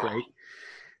 She's so Yeah. great.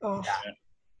 Oh.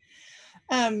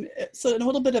 So a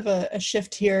little bit of a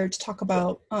shift here to talk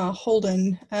about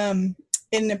Holden.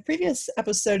 In a previous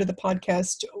episode of the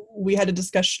podcast, we had a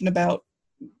discussion about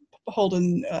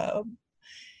Holden,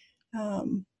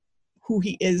 who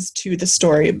he is to the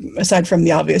story, aside from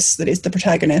the obvious that he's the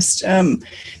protagonist.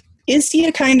 Is he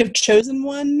a kind of chosen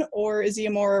one, or is he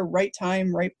a more right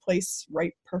time, right place,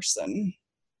 right person?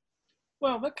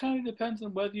 Well, that kind of depends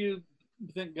on whether you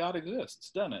think God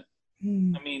exists, doesn't it?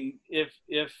 Hmm. I mean, if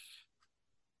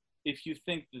you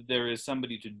think that there is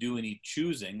somebody to do any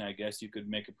choosing, I guess you could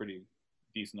make a pretty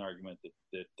decent argument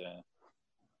that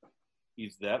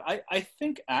he's that. I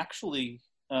think actually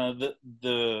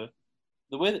the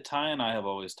way that Ty and I have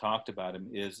always talked about him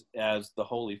is as the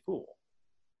holy fool.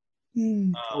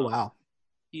 Hmm. Oh, wow.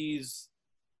 He's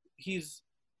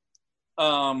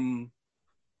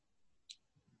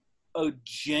a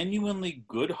genuinely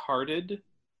good-hearted,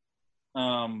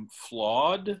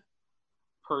 flawed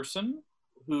person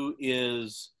who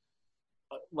is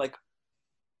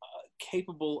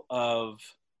capable of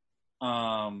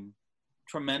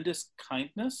tremendous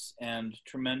kindness and a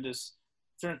tremendous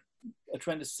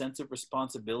sense of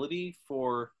responsibility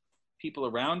for people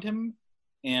around him,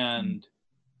 and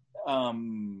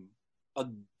a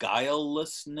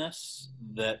guilelessness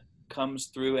that comes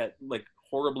through at like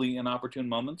horribly inopportune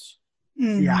moments.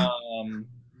 Hmm. Yeah.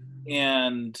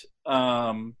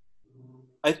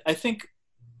 I think,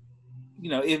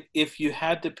 if you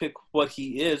had to pick what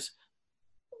he is,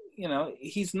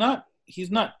 he's not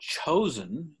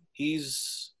chosen.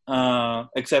 He's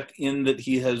except in that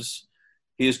he has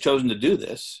chosen to do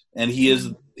this, and he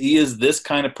is this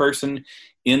kind of person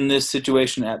in this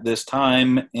situation at this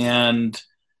time, and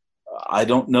I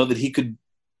don't know that he could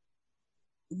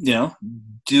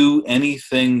do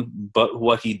anything but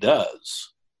what he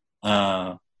does.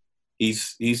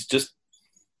 He's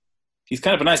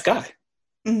kind of a nice guy.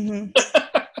 Mm-hmm.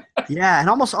 Yeah, and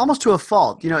almost to a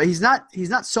fault. He's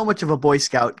not so much of a Boy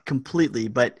Scout completely,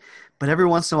 but every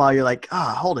once in a while you're like,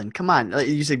 Holden, come on.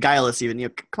 You said guileless even.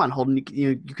 Come on, Holden.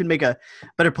 You can make a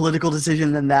better political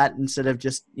decision than that instead of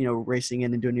just racing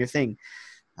in and doing your thing.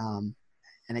 And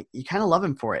you kind of love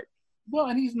him for it. Well,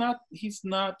 and he's not.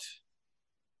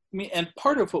 I mean, and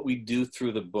part of what we do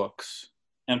through the books,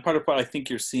 and part of what I think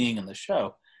you're seeing in the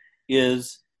show,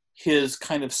 is his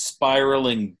kind of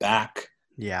spiraling back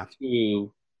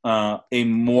to a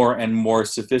more and more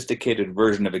sophisticated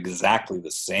version of exactly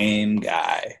the same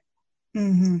guy.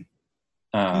 Mm-hmm.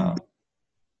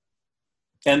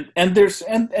 And there's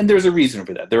a reason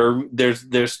for that.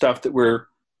 There's stuff that we're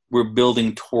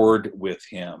building toward with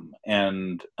him,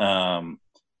 and I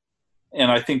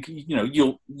think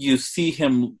you see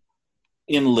him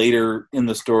later in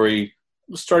the story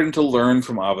starting to learn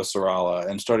from Avasarala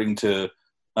and starting to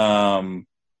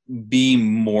be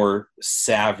more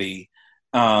savvy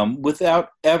without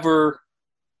ever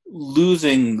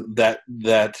losing that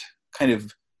kind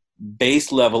of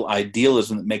base level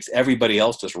idealism that makes everybody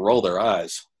else just roll their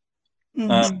eyes.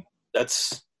 Mm-hmm.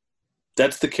 That's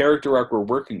the character arc we're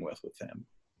working with him.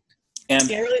 And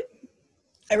yeah,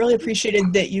 I really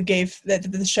appreciated that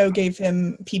the show gave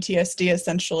him PTSD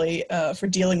essentially for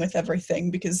dealing with everything,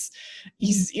 because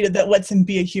he's that lets him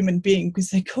be a human being, because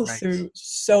they go through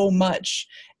so much,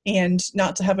 and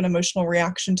not to have an emotional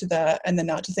reaction to that, and then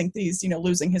not to think that he's,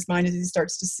 losing his mind as he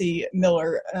starts to see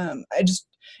Miller. On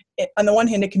the one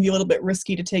hand, it can be a little bit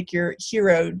risky to take your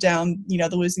hero down,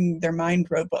 the losing their mind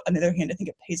road, but on the other hand, I think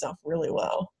it pays off really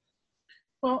well.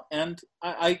 Well, and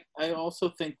I also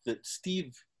think that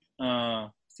Stephen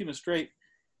Strait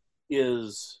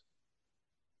is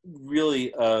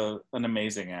really an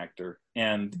amazing actor,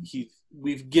 and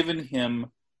we've given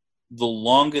him the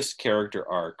longest character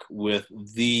arc with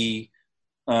this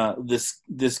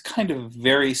kind of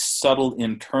very subtle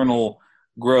internal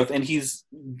growth, and he's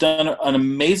done an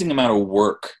amazing amount of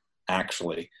work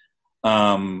actually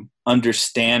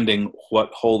understanding what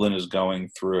Holden is going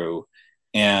through,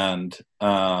 and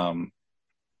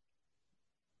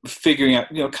figuring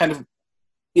out, kind of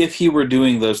if he were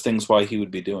doing those things, why he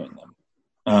would be doing them.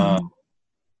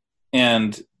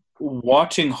 And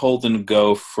watching Holden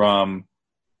go from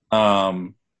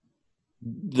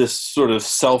this sort of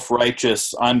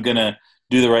self-righteous, I'm going to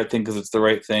do the right thing because it's the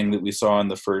right thing that we saw in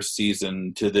the first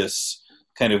season, to this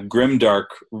kind of grimdark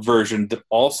version that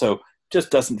also just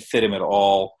doesn't fit him at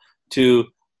all, to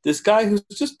this guy who's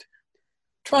just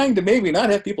trying to maybe not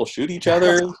have people shoot each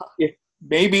other. If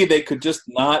maybe they could just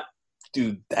not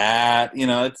do that.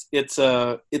 It's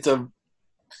a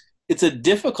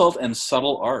difficult and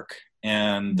subtle arc,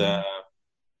 and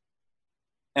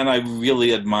I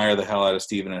really admire the hell out of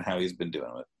Stephen and how he's been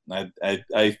doing it.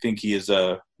 I think he has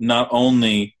not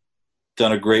only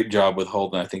done a great job with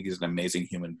Holden, I think he's an amazing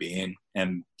human being,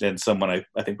 and someone I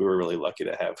think we were really lucky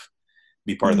to have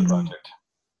be part of the project.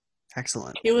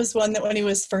 Excellent. He was one that when he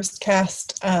was first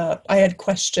cast, I had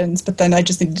questions, but then I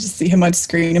just needed to see him on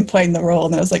screen and playing the role,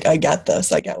 and I was like, I got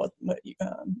this. I got what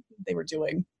they were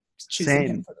doing, choosing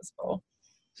him for this role.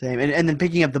 Same. And then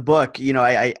picking up the book,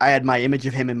 I had my image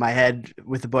of him in my head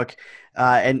with the book,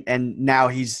 and now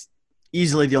he's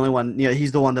easily the only one.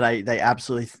 He's the one that I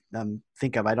absolutely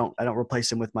think of. I don't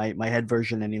replace him with my head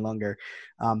version any longer.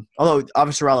 Although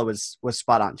Avasarala was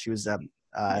spot on. She was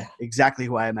exactly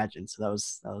who I imagined. So that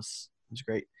was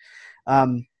great.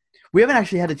 We haven't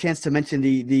actually had a chance to mention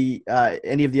the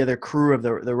any of the other crew of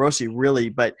the Rossi, really,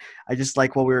 but I just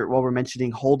like while we're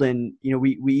mentioning Holden,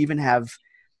 we even have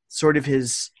sort of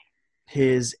his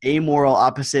amoral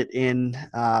opposite in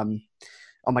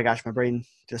oh my gosh, my brain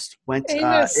just went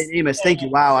Amos. Thank you.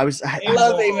 Wow, I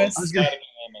love Amos.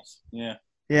 Amos. Yeah.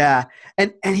 Yeah,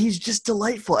 and he's just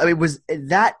delightful. I mean, was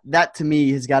that to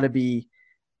me has got to be,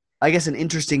 I guess, an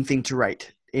interesting thing to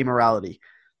write, amorality.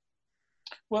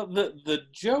 Well, the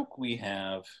joke we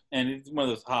have, and it's one of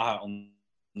those haha only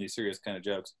serious kind of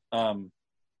jokes,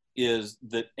 is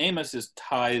that Amos is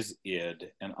Ty's id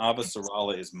and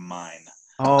Avasarala is mine.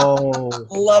 Oh,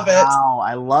 love it! Wow,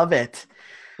 I love it.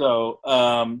 So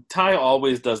Ty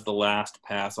always does the last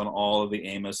pass on all of the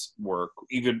Amos work,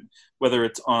 even whether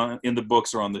it's in the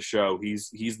books or on the show. He's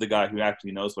the guy who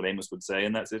actually knows what Amos would say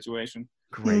in that situation.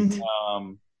 Great.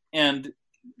 And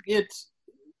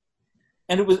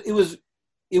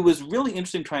it was really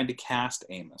interesting trying to cast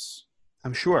Amos.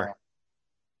 I'm sure.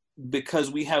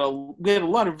 Because we had a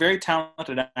lot of very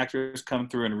talented actors come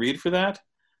through and read for that.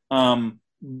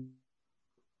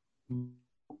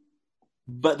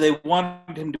 But they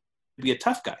wanted him to be a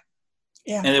tough guy.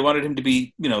 Yeah. And they wanted him to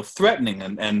be, threatening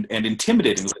and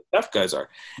intimidating, like tough guys are.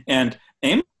 And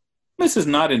Amos is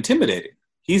not intimidating.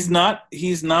 He's not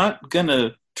going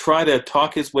to try to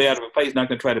talk his way out of a fight. He's not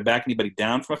going to try to back anybody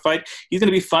down from a fight. He's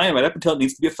going to be fine right up until it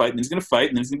needs to be a fight, and then he's going to fight,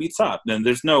 and then he's going to be stopped. And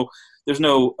there's no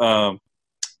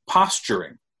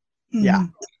posturing. Yeah.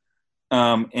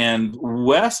 And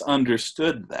Wes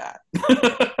understood that.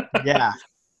 Yeah.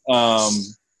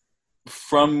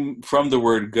 From the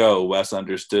word go, Wes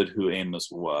understood who Amos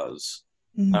was,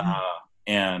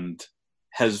 and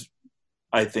has,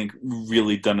 I think,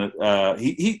 really done it.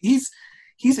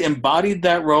 He's embodied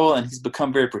that role, and he's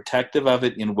become very protective of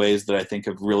it in ways that I think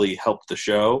have really helped the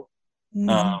show.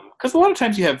 Because a lot of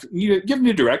times you have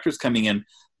new directors coming in,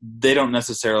 they don't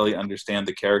necessarily understand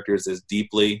the characters as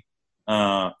deeply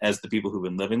as the people who've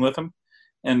been living with them,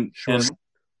 and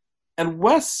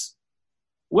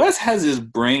Wes has his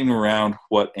brain around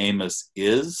what Amos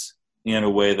is in a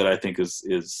way that I think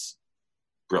is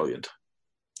brilliant.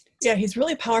 Yeah, he's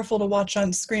really powerful to watch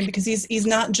on screen because he's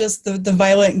not just the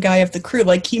violent guy of the crew.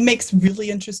 Like, he makes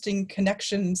really interesting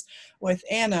connections with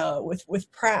Anna, with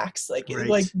Prax. Like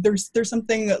there's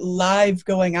something live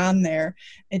going on there.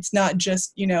 It's not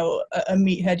just, a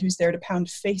meathead who's there to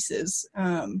pound faces.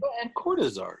 And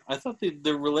Cortazar. I thought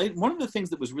one of the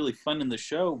things that was really fun in the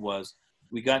show was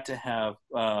we got to have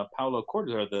Paulo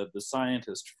Cortazar, the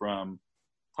scientist from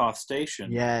Hoth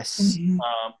Station. Yes.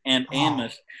 And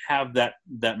Amos have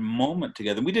that moment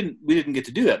together. We didn't get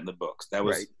to do that in the books. That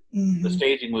was Right. the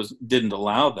staging didn't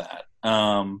allow that.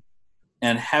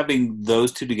 And having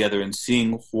those two together and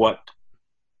seeing what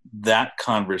that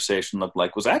conversation looked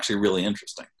like was actually really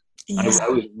interesting. Yeah. I was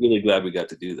really glad we got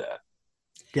to do that.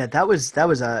 Yeah, that was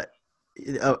a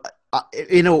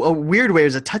in a weird way, it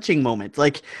was a touching moment,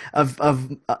 like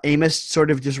of Amos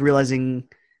sort of just realizing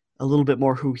a little bit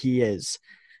more who he is,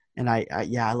 and I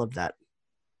love that.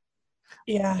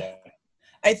 Yeah.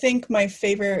 I think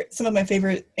some of my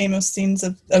favorite Amos scenes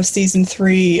of season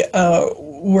 3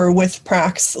 were with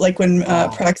Prax, like when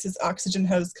Prax's oxygen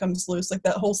hose comes loose, like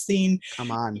that whole scene.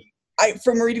 Come on.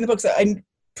 From reading the books, I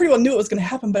pretty well knew it was going to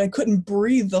happen, but I couldn't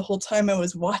breathe the whole time I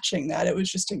was watching that. It was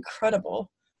just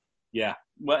incredible. Yeah.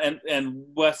 Well, and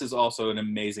Wes is also an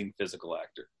amazing physical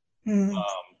actor.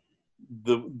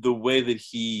 The way that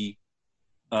he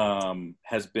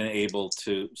has been able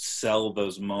to sell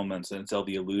those moments and sell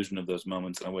the illusion of those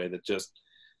moments in a way that just,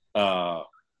 I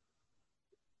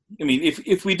mean,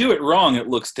 if we do it wrong, it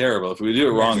looks terrible. If we do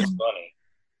it wrong, it's funny.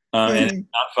 And it's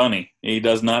not funny. He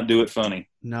does not do it funny.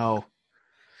 No.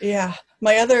 Yeah.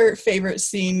 My other favorite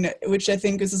scene, which I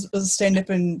think was a stand-up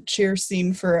and cheer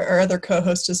scene for our other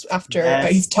co-host, is after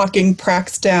he's talking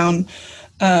Prax down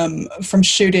from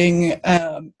shooting,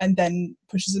 and then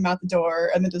pushes him out the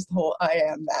door, and then does the whole "I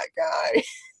am that guy."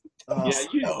 Yeah,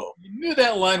 you knew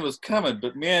that line was coming,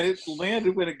 but man, it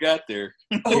landed when it got there.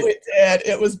 Oh, it did.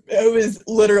 It was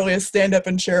literally a stand-up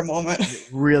and cheer moment.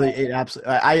 It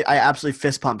absolutely. I absolutely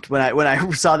fist pumped when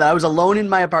I saw that. I was alone in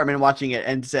my apartment watching it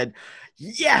and said,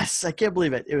 "Yes, I can't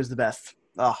believe it. It was the best."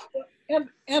 Oh.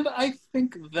 And I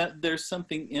think that there's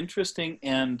something interesting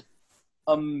and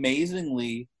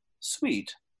amazingly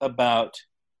sweet about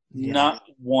not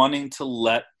wanting to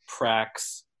let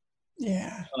Prax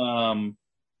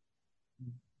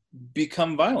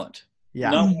become violent.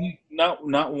 Not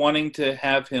wanting to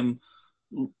have him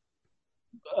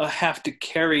have to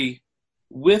carry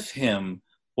with him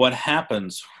what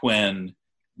happens when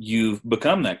you've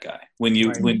become that guy. When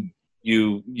you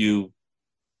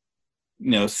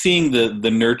seeing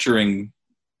the nurturing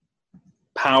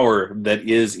power that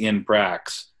is in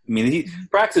Prax. I mean,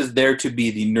 Prax is there to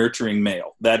be the nurturing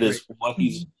male. That is what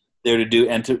he's there to do,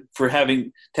 and to have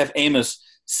Amos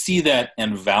see that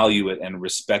and value it and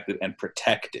respect it and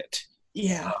protect it.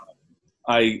 Yeah.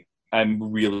 I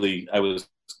was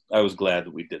glad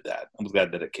that we did that. I was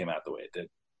glad that it came out the way it did.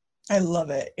 I love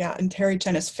it. Yeah, and Terry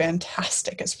Chen is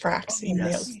fantastic as Prax.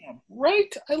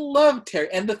 Right? I love Terry.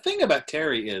 And the thing about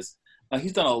Terry is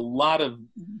he's done a lot of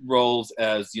roles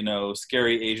as,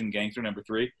 scary Asian gangster number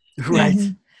 3. Right.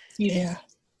 He's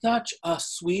such a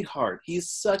sweetheart. He's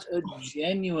such a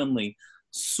genuinely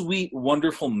sweet,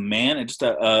 wonderful man, and just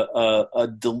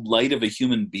a delight of a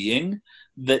human being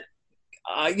that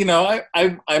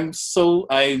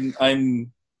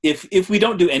if we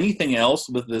don't do anything else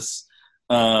with this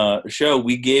show,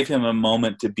 we gave him a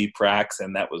moment to be Prax,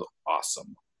 and that was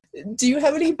awesome. Do you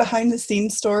have any behind the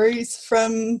scenes stories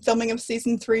from filming of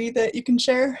season 3 that you can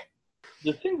share?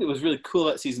 The thing that was really cool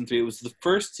about season 3, it was the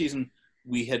first season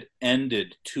we had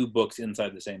ended 2 books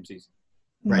inside the same season.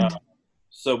 Right.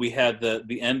 So we had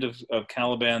the end of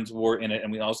Caliban's War in it,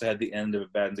 and we also had the end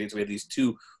of Bad and Seeds. So we had these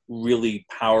 2 really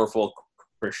powerful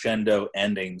crescendo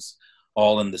endings,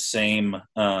 all in the same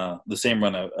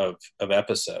run of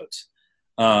episodes.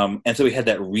 And so we had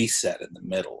that reset in the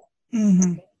middle.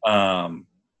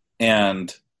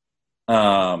 And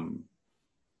one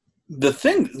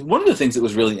of the things that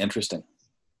was really interesting,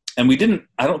 and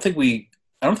I don't think we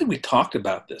talked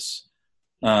about this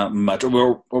much,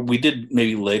 or we did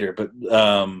maybe later, but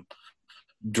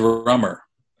Drummer,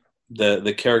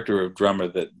 the character of Drummer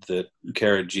that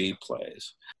Kara G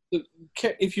plays.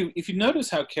 If you notice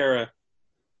how Kara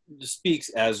speaks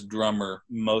as Drummer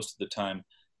most of the time,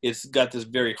 it's got this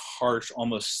very harsh,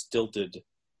 almost stilted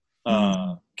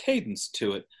cadence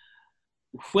to it.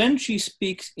 When she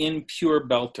speaks in pure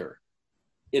Belter,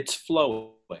 it's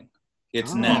flowing.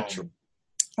 It's natural.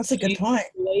 That's a good point.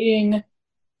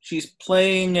 She's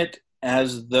playing it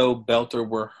as though Belter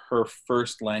were her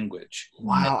first language.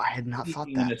 Wow, I had not thought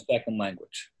that. In a second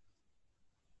language.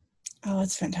 Oh,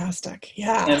 that's fantastic.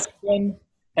 Yeah.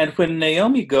 And when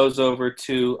Naomi goes over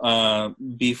to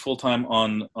be full-time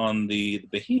on the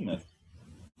Behemoth,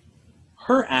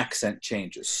 her accent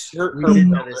changes. Her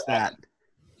notice that.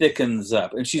 Thickens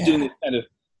up. And she's doing this kind of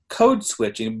code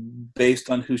switching based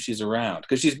on who she's around.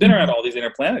 Because she's been around all these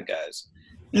Interplanet guys.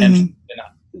 And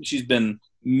she's been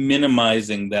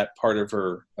minimizing that part of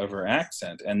her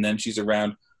accent. And then she's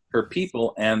around her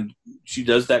people, and she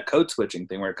does that code switching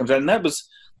thing where it comes out, and that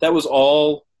was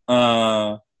all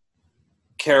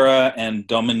Kara and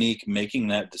Dominique making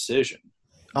that decision.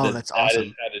 Oh, that's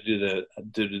awesome. How to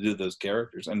do those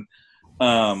characters, and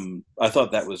I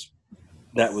thought that was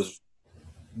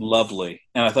lovely,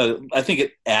 and I think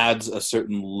it adds a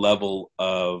certain level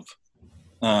of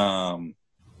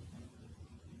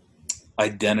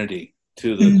identity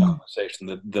to the conversation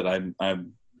that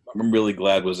I'm really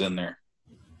glad was in there.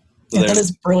 So yeah, that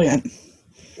is brilliant,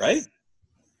 right?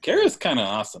 Kara's kind of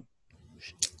awesome.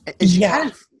 And she kind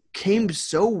of came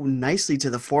so nicely to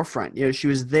the forefront. You know, she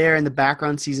was there in the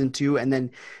background season 2, and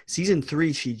then season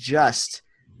 3, she just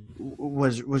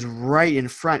was right in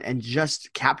front and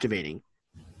just captivating.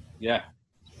 Yeah.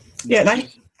 Yeah, and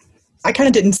I kind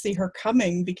of didn't see her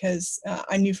coming because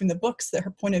I knew from the books that her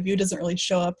point of view doesn't really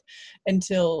show up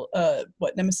until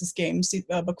Nemesis Games,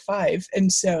 book 5,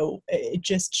 and so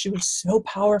she was so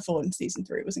powerful in season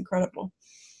 3. It was incredible.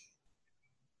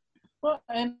 Well,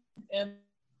 and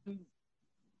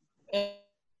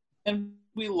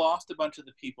we lost a bunch of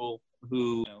the people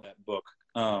who that book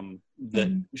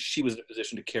that she was in a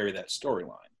position to carry that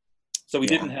storyline. So we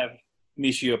didn't have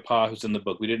Michio Pa, who's in the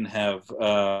book. We didn't have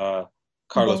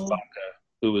Carlos Baca,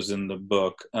 who was in the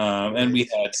book, and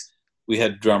we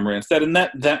had Drummer instead. And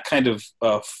that kind of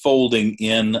folding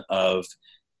in of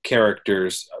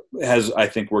characters has, I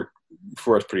think, worked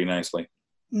for us pretty nicely.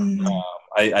 Mm-hmm.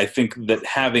 I think that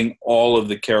having all of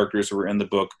the characters who were in the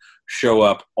book show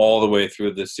up all the way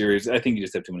through the series, I think you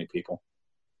just have too many people.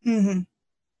 Mm-hmm.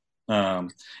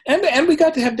 And we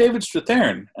got to have David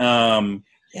Strathairn.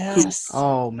 Yes.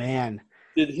 Oh man,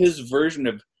 did his version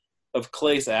of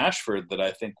Claes Ashford that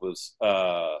I think was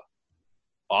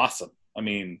awesome. I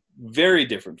mean, very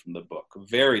different from the book,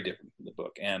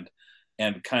 and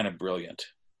kind of brilliant.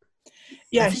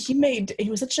 Yeah, he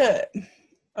was such a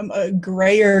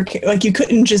grayer, like you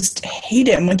couldn't just hate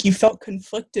him, like you felt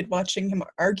conflicted watching him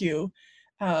argue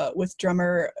with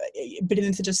Drummer, but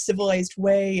in such a civilized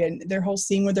way, and their whole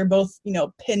scene where they're both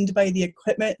pinned by the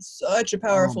equipment, such a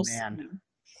powerful scene.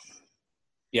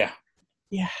 Yeah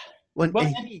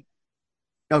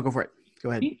go for it,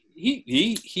 go ahead.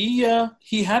 He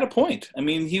had a point. I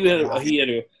mean, he had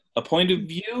a point of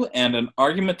view and an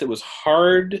argument that was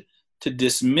hard to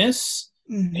dismiss,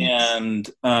 and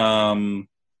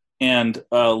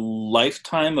a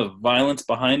lifetime of violence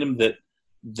behind him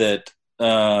that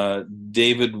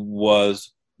David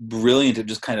was brilliant at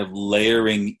just kind of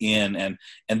layering in, and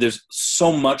there's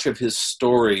so much of his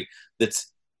story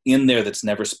that's in there that's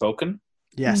never spoken.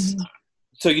 Yes.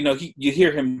 So you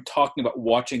hear him talking about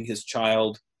watching his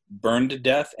child burned to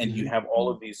death, and you have all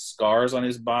of these scars on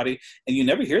his body, and you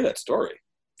never hear that story.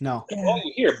 No. That's all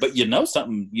you hear, but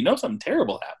something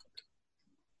terrible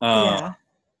happened.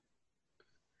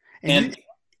 And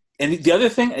the other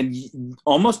thing, and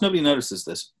almost nobody notices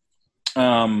this,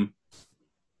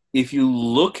 if you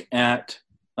look at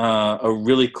a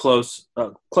really close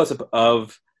up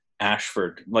of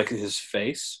Ashford, like his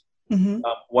face,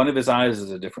 one of his eyes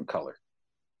is a different color.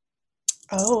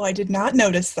 Oh, I did not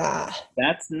notice that.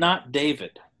 That's not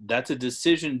David. That's a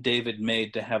decision David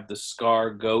made to have the scar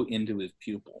go into his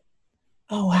pupil.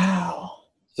 Oh, wow.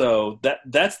 So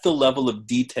that's the level of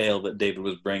detail that David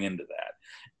was bringing to that.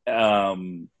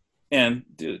 And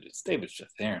dude, it's David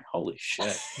Strathairn. Holy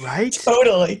shit! Right?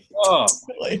 Totally. Oh,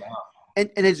 totally.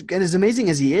 And as amazing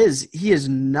as he is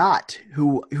not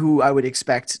who I would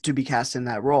expect to be cast in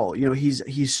that role.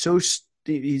 He's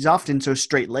often so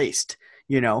straight laced.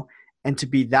 And to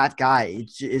be that guy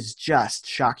is just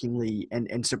shockingly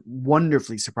and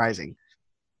wonderfully surprising.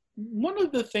 One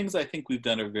of the things I think we've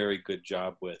done a very good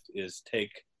job with is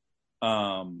take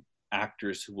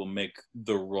actors who will make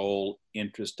the role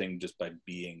interesting just by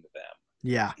being them.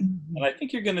 Yeah. And I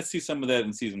think you're going to see some of that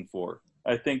in season 4.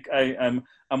 I think I'm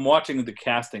watching the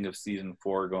casting of season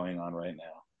 4 going on right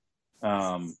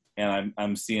now, and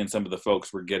I'm seeing some of the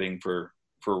folks we're getting for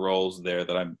roles there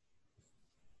that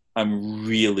I'm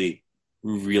really,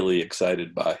 really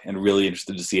excited by, and really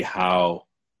interested to see how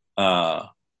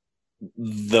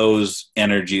those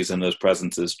energies and those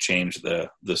presences change the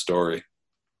story.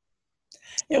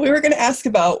 Yeah, we were going to ask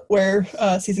about where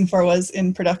season 4 was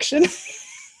in production.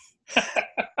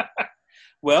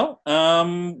 Well,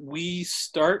 we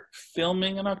start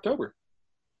filming in October.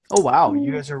 Oh, wow.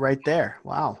 You guys are right there.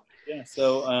 Wow. Yeah,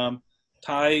 so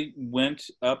Ty went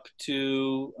up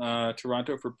to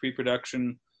Toronto for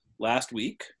pre-production last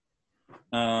week.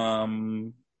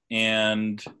 And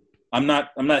I'm not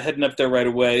heading up there right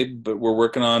away, but we're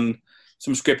working on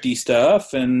some scripty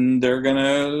stuff, and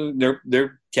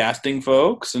they're casting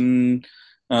folks and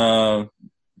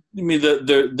mean,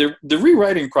 the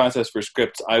rewriting process for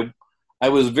scripts, I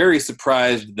was very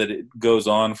surprised that it goes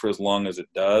on for as long as it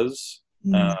does.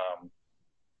 Mm.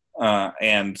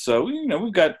 And so,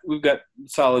 we've got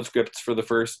solid scripts for the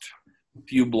first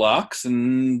few blocks,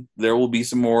 and there will be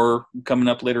some more coming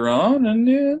up later on, and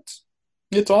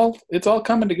it's all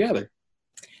coming together.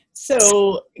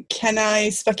 So, can I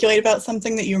speculate about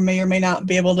something that you may or may not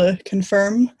be able to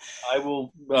confirm? I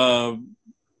will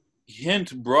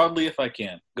hint broadly if I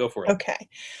can. Go for it. Okay.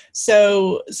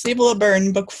 So, Sibylla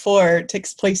Byrne, Book 4,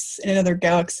 takes place in another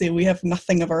galaxy. We have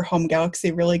nothing of our home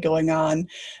galaxy really going on.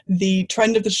 The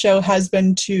trend of the show has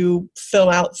been to fill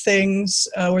out things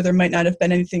where there might not have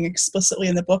been anything explicitly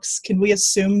in the books. Can we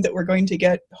assume that we're going to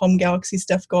get home galaxy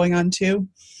stuff going on too?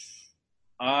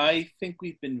 I think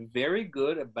we've been very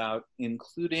good about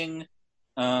including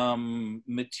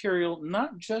material,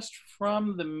 not just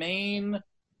from the main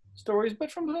stories, but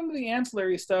from some of the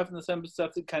ancillary stuff and some of the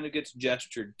stuff that kind of gets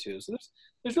gestured to. So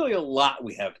there's really a lot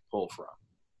we have to pull from.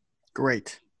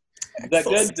 Great. Is that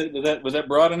good? Was that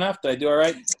broad enough? Did I do all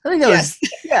right? I think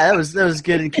that was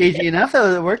good and cagey enough.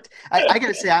 It worked. I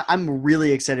gotta say, I'm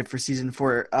really excited for season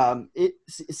 4.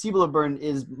 Sibylla Byrne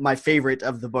is my favorite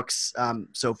of the books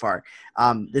so far.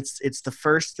 It's the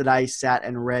first that I sat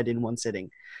and read in one sitting,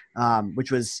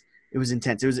 which was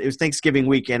intense. It was Thanksgiving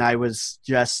week, and I was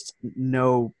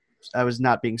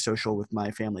not being social with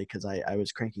my family because I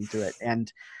was cranking through it,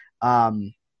 and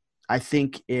I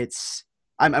think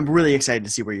I'm really excited to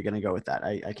see where you're going to go with that.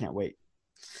 I can't wait.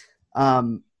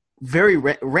 Very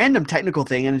random technical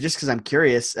thing, and just because I'm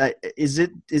curious, is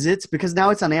it because now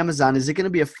it's on Amazon? Is it going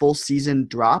to be a full season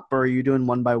drop, or are you doing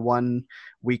one by one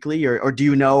weekly, or do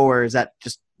you know, or is that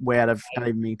just way out of not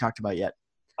even being talked about yet?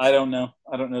 I don't know.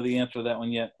 I don't know the answer to that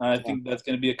one yet. I think that's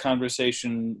going to be a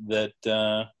conversation that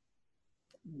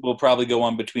will probably go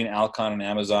on between Alcon and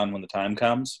Amazon when the time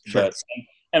comes. Sure.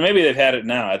 And maybe they've had it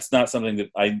now. It's not something that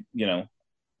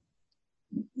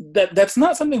that's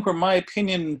not something where my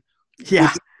opinion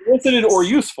was solicited or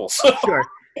useful. So.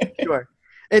 Sure.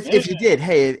 If you did,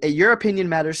 hey, your opinion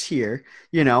matters here.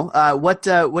 What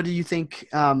do you think?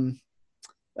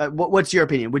 What's your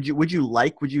opinion? Would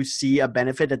you see a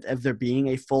benefit of there being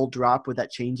a full drop? Would that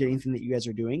change anything that you guys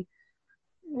are doing?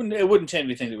 It wouldn't change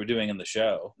anything that we're doing in the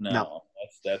show. No.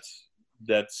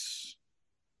 That's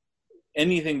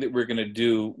anything that we're going to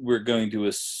do. We're going to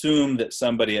assume that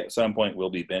somebody at some point will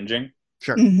be binging.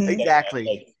 Sure. Mm-hmm.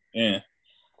 Exactly.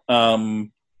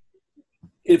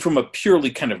 From a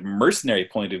purely kind of mercenary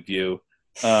point of view,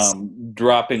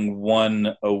 dropping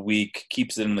one a week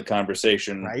keeps it in the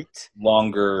conversation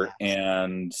longer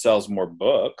and sells more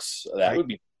books. That would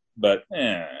be, but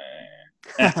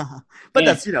but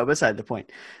that's beside the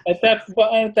point. At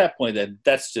that point,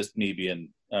 that's just me being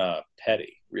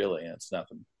petty. Really, it's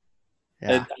nothing.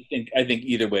 Yeah. I think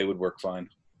either way would work fine.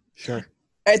 Sure.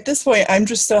 At this point, I'm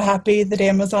just so happy that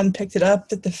Amazon picked it up,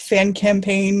 that the fan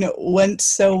campaign went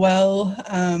so well.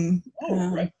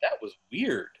 Right. That was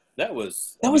weird. That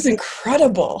was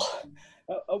incredible.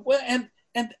 Well, and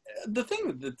the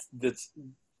thing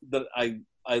that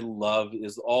I love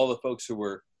is all the folks who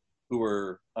were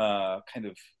kind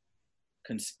of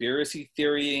conspiracy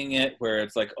theorying it, where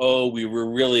it's like, oh, we were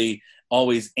really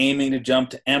always aiming to jump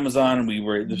to Amazon, and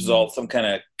this was all some kind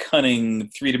of cunning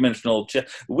 3-dimensional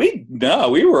we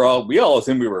all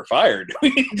assumed we were fired.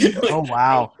 Oh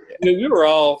wow. We were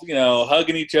all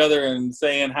hugging each other and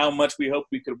saying how much we hoped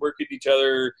we could work with each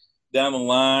other down the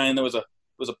line. There was a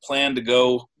plan to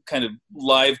go kind of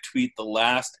live tweet the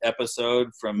last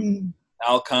episode from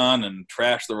Alcon and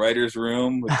trash the writer's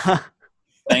room, which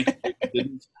thankfully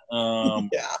didn't.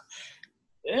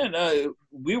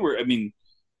 We were. I mean,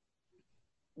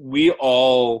 we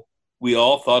all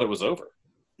thought it was over.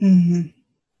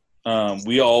 Mm-hmm.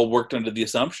 We all worked under the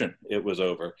assumption it was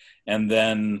over, and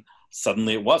then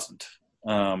suddenly it wasn't.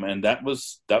 And that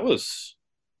was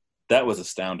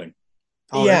astounding.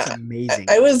 Oh, yeah, that's amazing.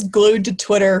 I was glued to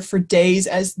Twitter for days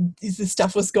as this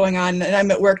stuff was going on, and I'm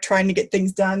at work trying to get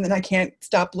things done, and I can't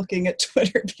stop looking at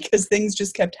Twitter because things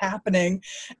just kept happening.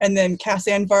 And then Cass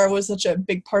Anvar was such a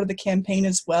big part of the campaign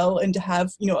as well, and to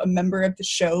have a member of the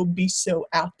show be so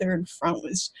out there in front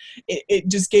it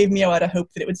just gave me a lot of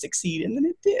hope that it would succeed, and then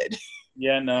it did.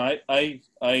 Yeah, no, I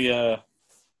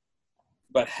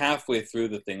about halfway through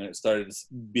the thing, when it started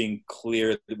being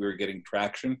clear that we were getting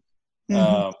traction.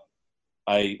 Mm-hmm.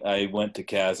 I went to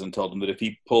Kaz and told him that if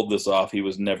he pulled this off, he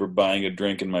was never buying a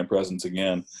drink in my presence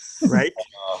again. Right.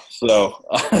 So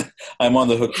I'm on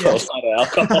the hook for a lot of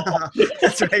alcohol.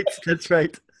 That's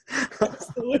right.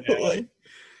 Absolutely.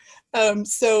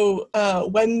 So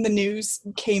when the news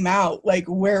came out,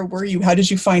 where were you? How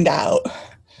did you find out?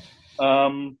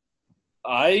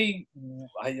 I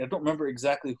don't remember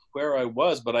exactly where I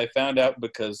was, but I found out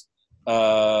because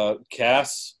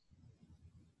Cass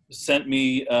sent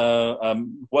me a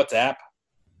WhatsApp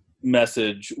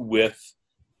message with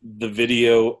the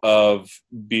video of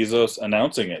Bezos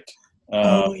announcing it.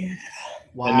 Oh yeah.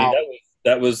 Wow. I mean,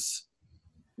 that was.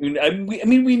 I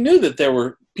mean, we knew that there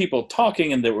were people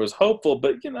talking and there was hopeful,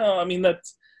 but I mean,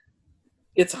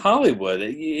 it's Hollywood.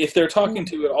 If they're talking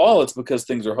to you at all, it's because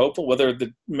things are hopeful, whether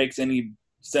that makes any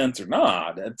sense or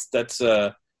not. That's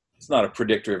it's not a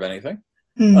predictor of anything.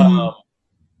 Mm-hmm.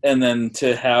 And then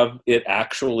to have it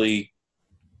actually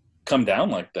come down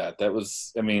like that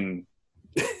was, I mean,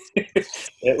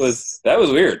 that was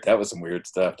weird. That was some weird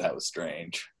stuff. That was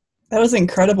strange. That was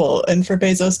incredible. And for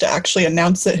Bezos to actually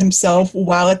announce it himself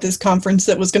while at this conference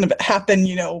that was going to happen,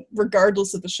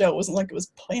 regardless of the show, it wasn't like it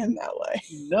was planned that way.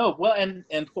 No, well,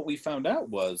 and what we found out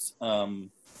was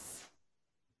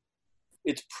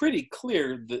it's pretty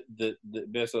clear that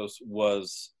Bezos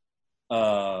was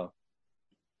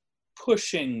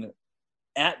pushing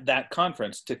at that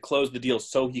conference to close the deal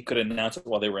so he could announce it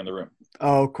while they were in the room.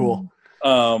 Oh, cool.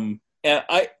 And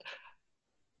I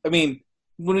mean,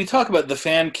 when we talk about the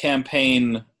fan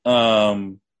campaign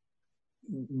being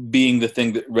the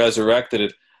thing that resurrected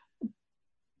it,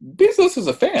 Bezos is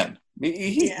a fan.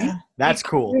 That's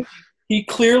cool. He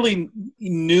clearly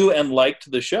knew and liked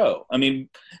the show. I mean,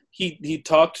 he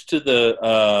talked to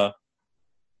the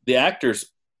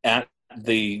actors at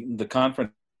the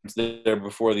conference there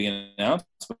before the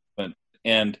announcement,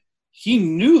 and he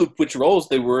knew which roles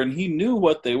they were, and he knew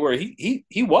what they were.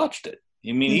 He watched it.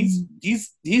 I mean,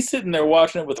 he's sitting there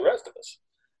watching it with the rest of us.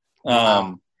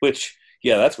 Wow. Which,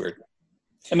 yeah, that's weird.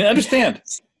 I mean, understand,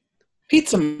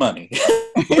 pizza money.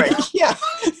 Right. Yeah.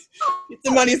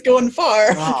 Pizza money's going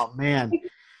far. Oh man.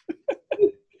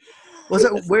 Was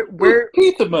it where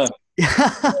Pizza money? Like,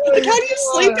 how do you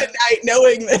sleep at night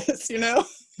knowing this?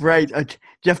 Right.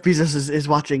 Jeff Bezos is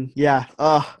watching. Yeah.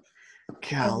 Oh,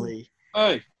 golly.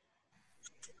 Hey.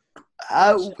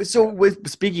 So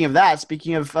speaking of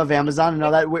Amazon and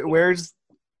all that, where's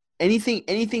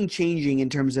anything changing in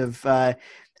terms of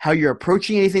how you're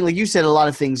approaching anything? Like you said, a lot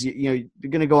of things you're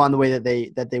going to go on the way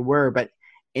that they were, but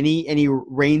any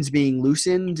reins being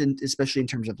loosened, and especially in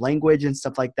terms of language and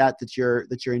stuff like that you're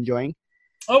enjoying.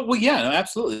 Oh well, yeah, no,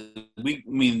 absolutely. I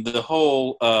mean, the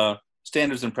whole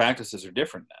standards and practices are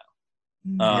different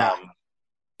now,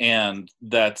 Yeah.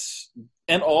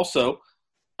 and also.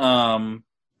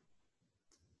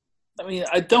 I mean,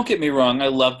 don't get me wrong. I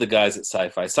love the guys at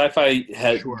Sci-Fi. Sci-Fi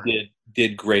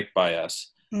did great by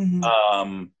us,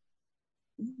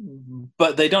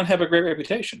 but they don't have a great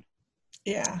reputation.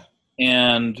 Yeah,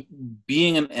 and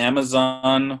being an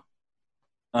Amazon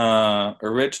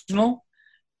original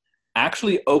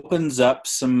actually opens up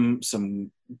some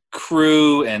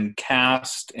crew and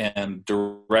cast and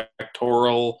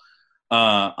directorial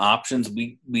options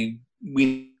we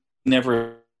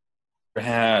never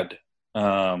had.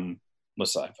 With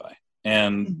Sci-Fi,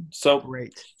 and so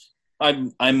great.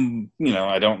 I'm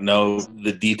I don't know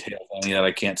the details on that.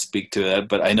 I can't speak to that,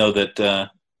 but I know that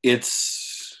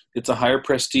it's a higher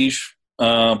prestige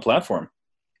platform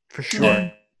For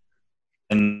sure.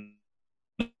 and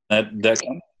that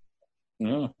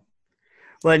yeah.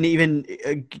 Well, and even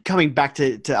coming back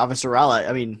to Avasarala,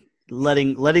 I mean,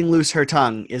 letting loose her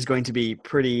tongue is going to be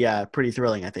pretty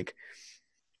thrilling, I think.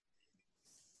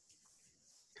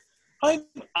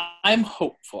 I'm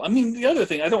hopeful. I mean, the other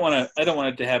thing, I don't want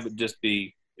it to have it just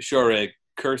be Shoreg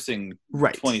cursing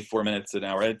 24 minutes an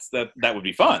hour. That would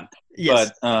be fun.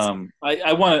 Yes. But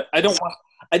I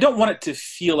don't want it to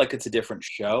feel like it's a different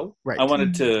show. Right. I want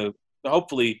it to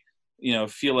hopefully,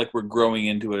 feel like we're growing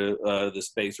into the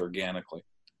space organically.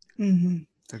 Mm-hmm.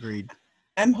 Agreed.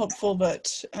 I'm hopeful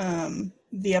that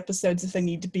the episodes, if they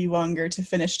need to be longer to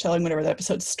finish telling whatever the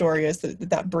episode's story is,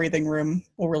 that breathing room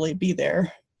will really be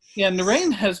there. Yeah,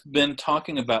 Narain has been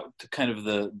talking about kind of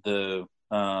the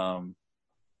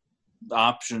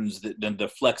options,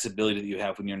 the flexibility that you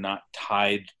have when you're not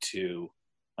tied to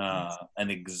an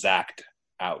exact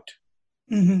out.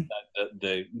 Mm-hmm.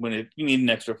 When you need an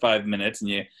extra 5 minutes and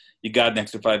you got an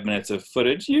extra 5 minutes of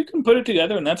footage, you can put it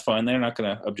together and that's fine. They're not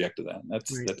going to object to that.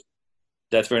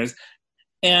 That's very nice.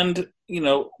 And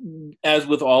as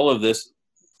with all of this,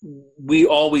 we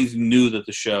always knew that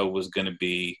the show was going to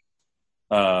be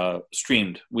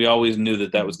streamed. We always knew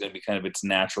that was going to be kind of its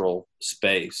natural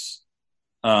space.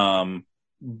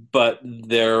 But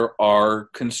there are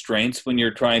constraints when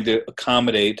you're trying to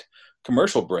accommodate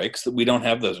commercial breaks that we don't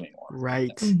have those anymore.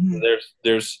 Right. Mm-hmm.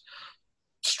 There's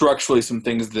structurally some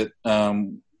things that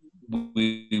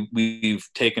we've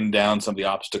we've taken down some of the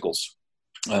obstacles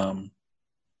along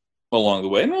the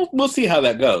way, and we'll see how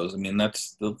that goes. I mean,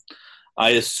 I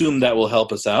assume that will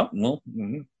help us out, and we'll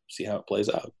see how it plays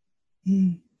out.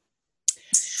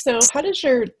 So how does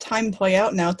your time play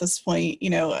out now at this point?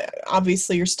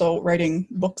 Obviously you're still writing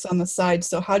books on the side.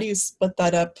 So how do you split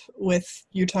that up with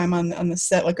your time on the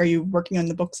set? Like, are you working on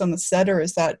the books on the set, or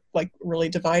is that like really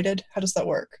divided? How does that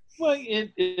work? Well,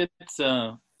 it's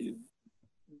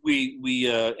we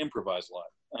improvise a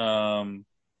lot.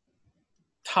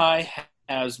 Ty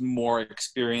has more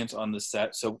experience on the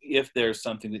set, so if there's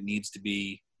something that needs to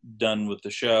be done with the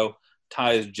show,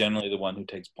 Ty is generally the one who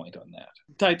takes point on that.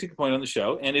 Ty took a point on the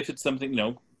show, and if it's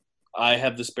something, I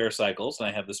have the spare cycles and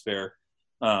I have the spare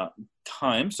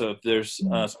time. So if there's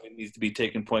something that needs to be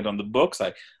taken point on the books,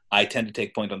 I tend to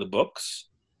take point on the books.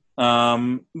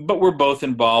 But we're both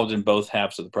involved in both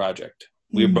halves of the project.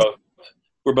 We're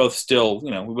both still,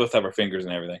 we both have our fingers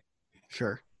in everything.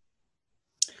 Sure.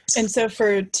 And so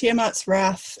for Tiamat's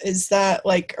Wrath, is that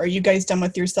like, are you guys done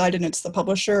with your side and it's the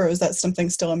publisher, or is that something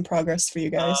still in progress for you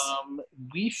guys?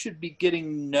 We should be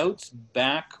getting notes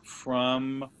back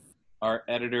from our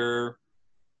editor,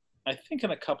 I think,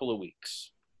 in a couple of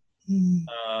weeks.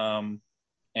 And,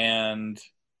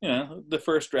 the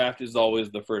first draft is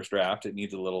always the first draft. It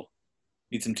needs some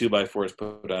 2x4s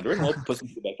put under it. And we'll put some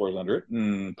 2x4s under it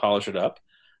and polish it up.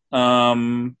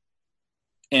 And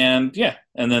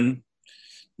then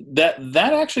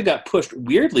that actually got pushed.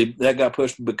 Weirdly, that got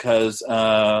pushed because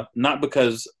not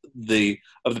because of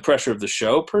the pressure of the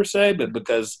show per se, but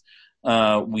because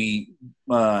we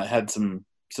had some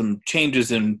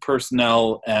changes in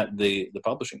personnel at the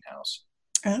publishing house.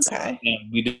 Okay.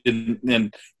 And we didn't.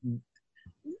 And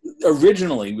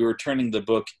originally, we were turning the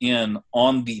book in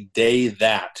on the day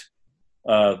that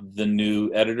the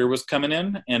new editor was coming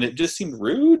in, and it just seemed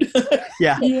rude.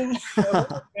 Yeah.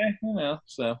 Okay,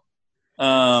 so.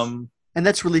 And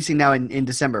that's releasing now in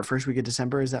December, first week of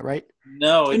December. Is that right?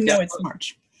 No, it's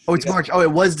March. Oh, it's March. Oh,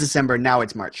 it was December. Now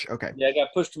it's March. Okay. Yeah, it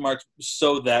got pushed to March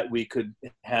so that we could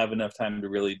have enough time to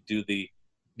really do the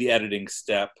editing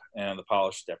step and the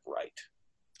polish step right.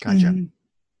 Gotcha.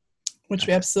 Which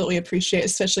we absolutely appreciate,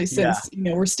 especially since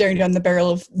we're staring down the barrel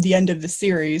of the end of the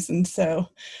series, and so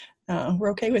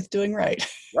we're okay with doing right.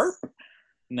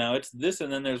 No, it's this,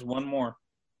 and then there's one more.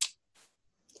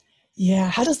 Yeah,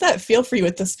 how does that feel for you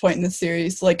at this point in the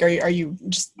series? Like, are you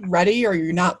just ready, or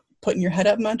you're not putting your head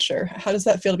up much, or how does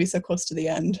that feel to be so close to the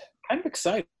end? Kind of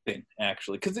exciting,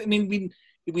 actually, because I mean,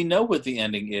 we know what the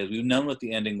ending is. We've known what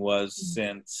the ending was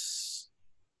since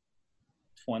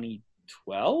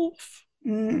 2012.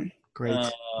 Great.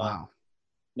 Wow.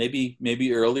 Maybe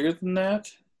earlier than that.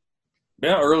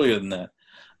 Yeah, earlier than that.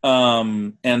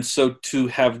 And so to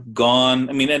have gone,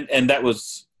 I mean, and that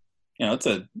was, it's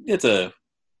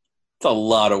a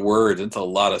lot of words. It's a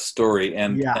lot of story,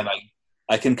 and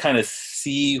I can kind of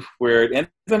see where it. And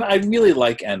then I really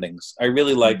like endings. I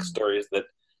really like stories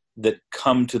that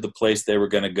come to the place they were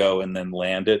going to go and then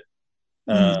land it.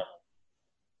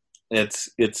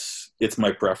 It's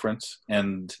my preference,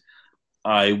 and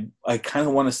I kind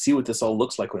of want to see what this all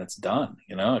looks like when it's done.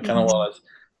 I kind of want to.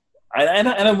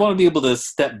 I want to be able to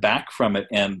step back from it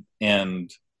and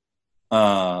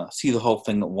see the whole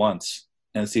thing at once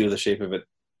and see what the shape of it.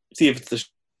 See if it's the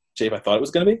shape I thought it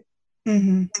was going to be.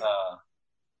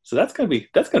 So that's gonna be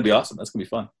awesome. That's gonna be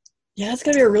fun. Yeah, it's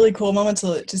gonna be a really cool moment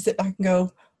to just sit back and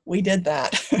go, "We did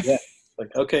that." Yeah,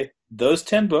 like okay, those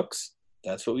 10 books.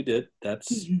 That's what we did.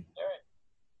 That's all right.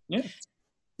 Yeah.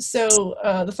 So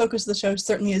the focus of the show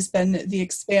certainly has been The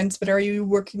Expanse, but are you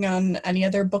working on any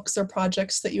other books or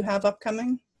projects that you have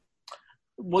upcoming?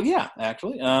 Well, yeah,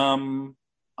 actually,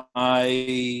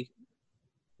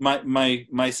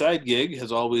 My side gig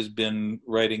has always been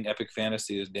writing epic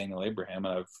fantasy as Daniel Abraham,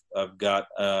 and I've got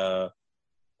a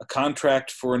contract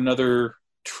for another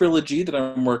trilogy that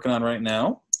I'm working on right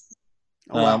now.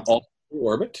 All through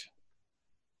Orbit.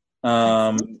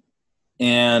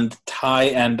 And Ty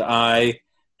and I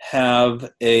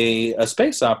have a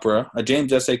space opera, a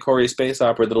James S.A. Corey space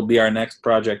opera that'll be our next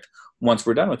project once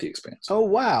we're done with The Expanse. Oh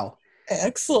wow.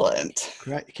 Excellent.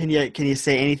 Right. Can you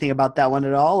say anything about that one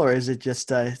at all, or is it just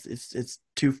it's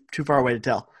too far away to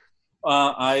tell?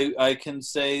 I can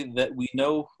say that we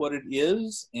know what it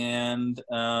is, and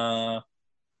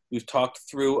we've talked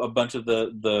through a bunch of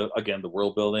the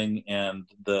world building and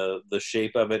the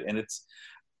shape of it, and it's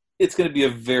going to be a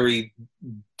very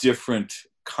different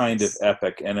kind of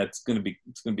epic, and it's going to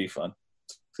be fun.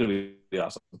 It's going to be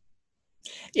awesome.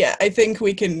 Yeah, I think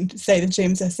we can say the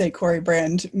James S.A. Corey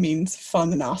brand means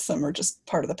fun and awesome, or just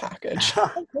part of the package.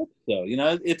 I hope so.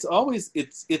 It's always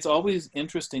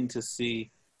interesting to see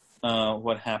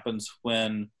what happens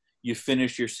when you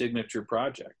finish your signature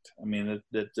project. I mean,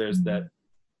 that there's that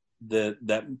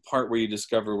part where you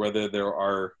discover whether there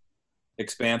are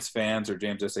Expanse fans or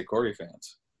James S. A. Corey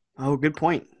fans. Oh, good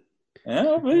point. Yeah,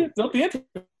 that'll be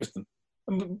interesting.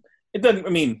 It doesn't. I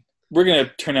mean, we're going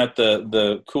to turn out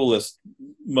the coolest,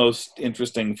 most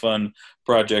interesting, fun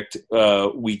project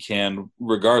we can,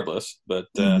 regardless. But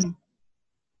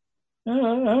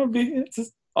it's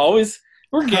just always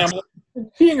we're gambling.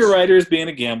 Being a writer is being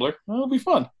a gambler. It'll be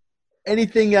fun.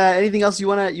 Anything else you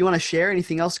wanna share?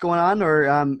 Anything else going on,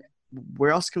 or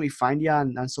where else can we find you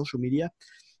on social media?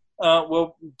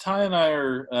 Well, Ty and I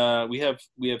are we have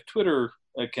Twitter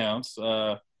accounts.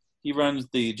 He runs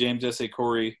the James S. A.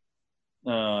 Corey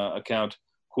account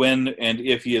when and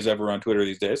if he is ever on Twitter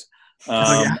these days.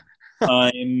 It's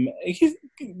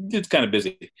kind of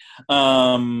busy.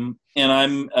 And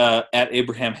I'm at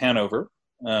Abraham Hanover.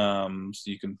 So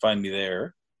you can find me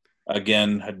there.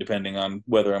 Again, depending on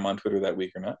whether I'm on Twitter that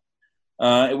week or not.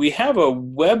 We have a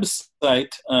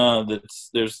website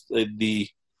there's the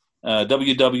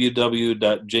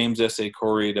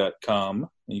www.jamessacorey.com.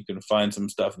 You can find some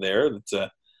stuff there that's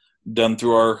done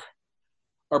through our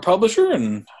publisher,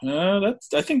 and I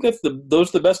think those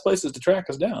are the best places to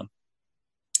track us down.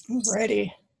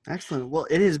 Alrighty. Excellent. Well,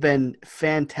 it has been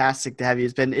fantastic to have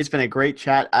you. It's been a great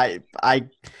chat. I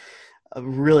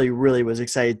really was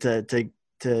excited to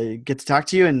get to talk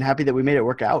to you, and happy that we made it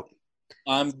work out.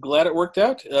 I'm glad it worked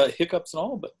out, hiccups and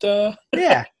all, but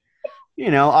yeah.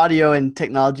 Audio and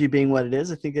technology being what it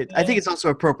is, I think it's also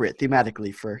appropriate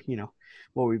thematically for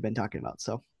what we've been talking about.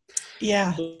 So,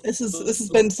 yeah, this has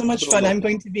been so much fun. I'm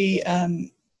going to be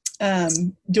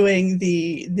doing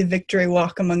the victory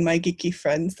walk among my geeky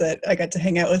friends that I got to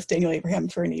hang out with Daniel Abraham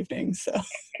for an evening. So,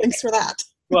 thanks for that.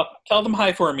 Well, tell them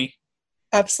hi for me.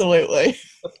 Absolutely.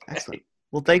 Excellent.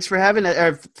 Well, thanks for having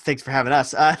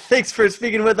us. Thanks for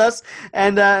speaking with us,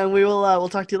 and we'll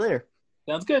talk to you later.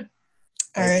 Sounds good.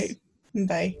 All right.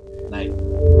 Bye. Night.